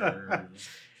Hunters.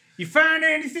 You find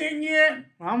anything yet?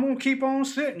 I'm gonna keep on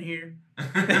sitting here.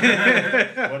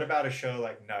 What about a show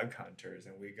like Nug Hunters,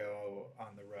 and we go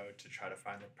on the road to try to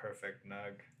find the perfect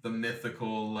nug? The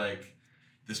mythical,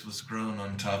 this was grown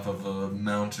on top of a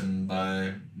mountain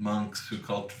by monks who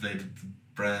cultivated the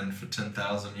brand for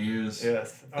 10,000 years.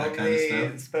 Yes, That only kind of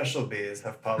stuff. special bees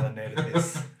have pollinated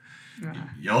these.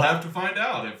 You'll have to find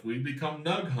out if we become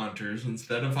Nug Hunters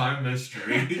instead of High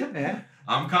Mystery. Yeah.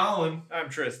 I'm Colin. I'm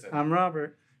Tristan. I'm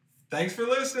Robert. Thanks for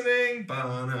listening. Send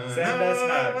us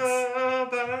nugs.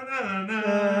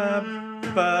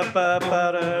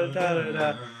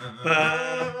 Ba-ba-ba-da-da-da-da.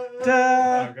 Oh,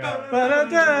 God.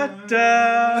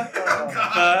 Ba-da-da-da.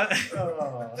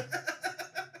 Oh.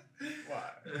 Why?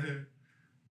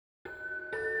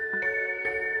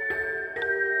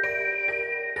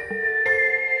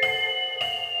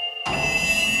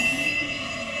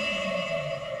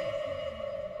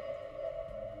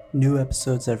 New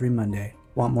episodes every Monday.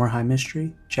 Want more High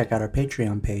Mystery? Check out our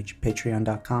Patreon page,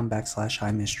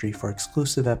 patreon.com/High Mystery, for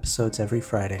exclusive episodes every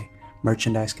Friday.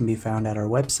 Merchandise can be found at our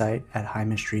website at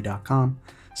highmystery.com.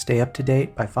 Stay up to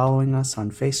date by following us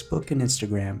on Facebook and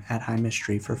Instagram at High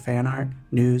Mystery for fan art,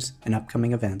 news, and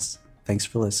upcoming events. Thanks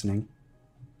for listening.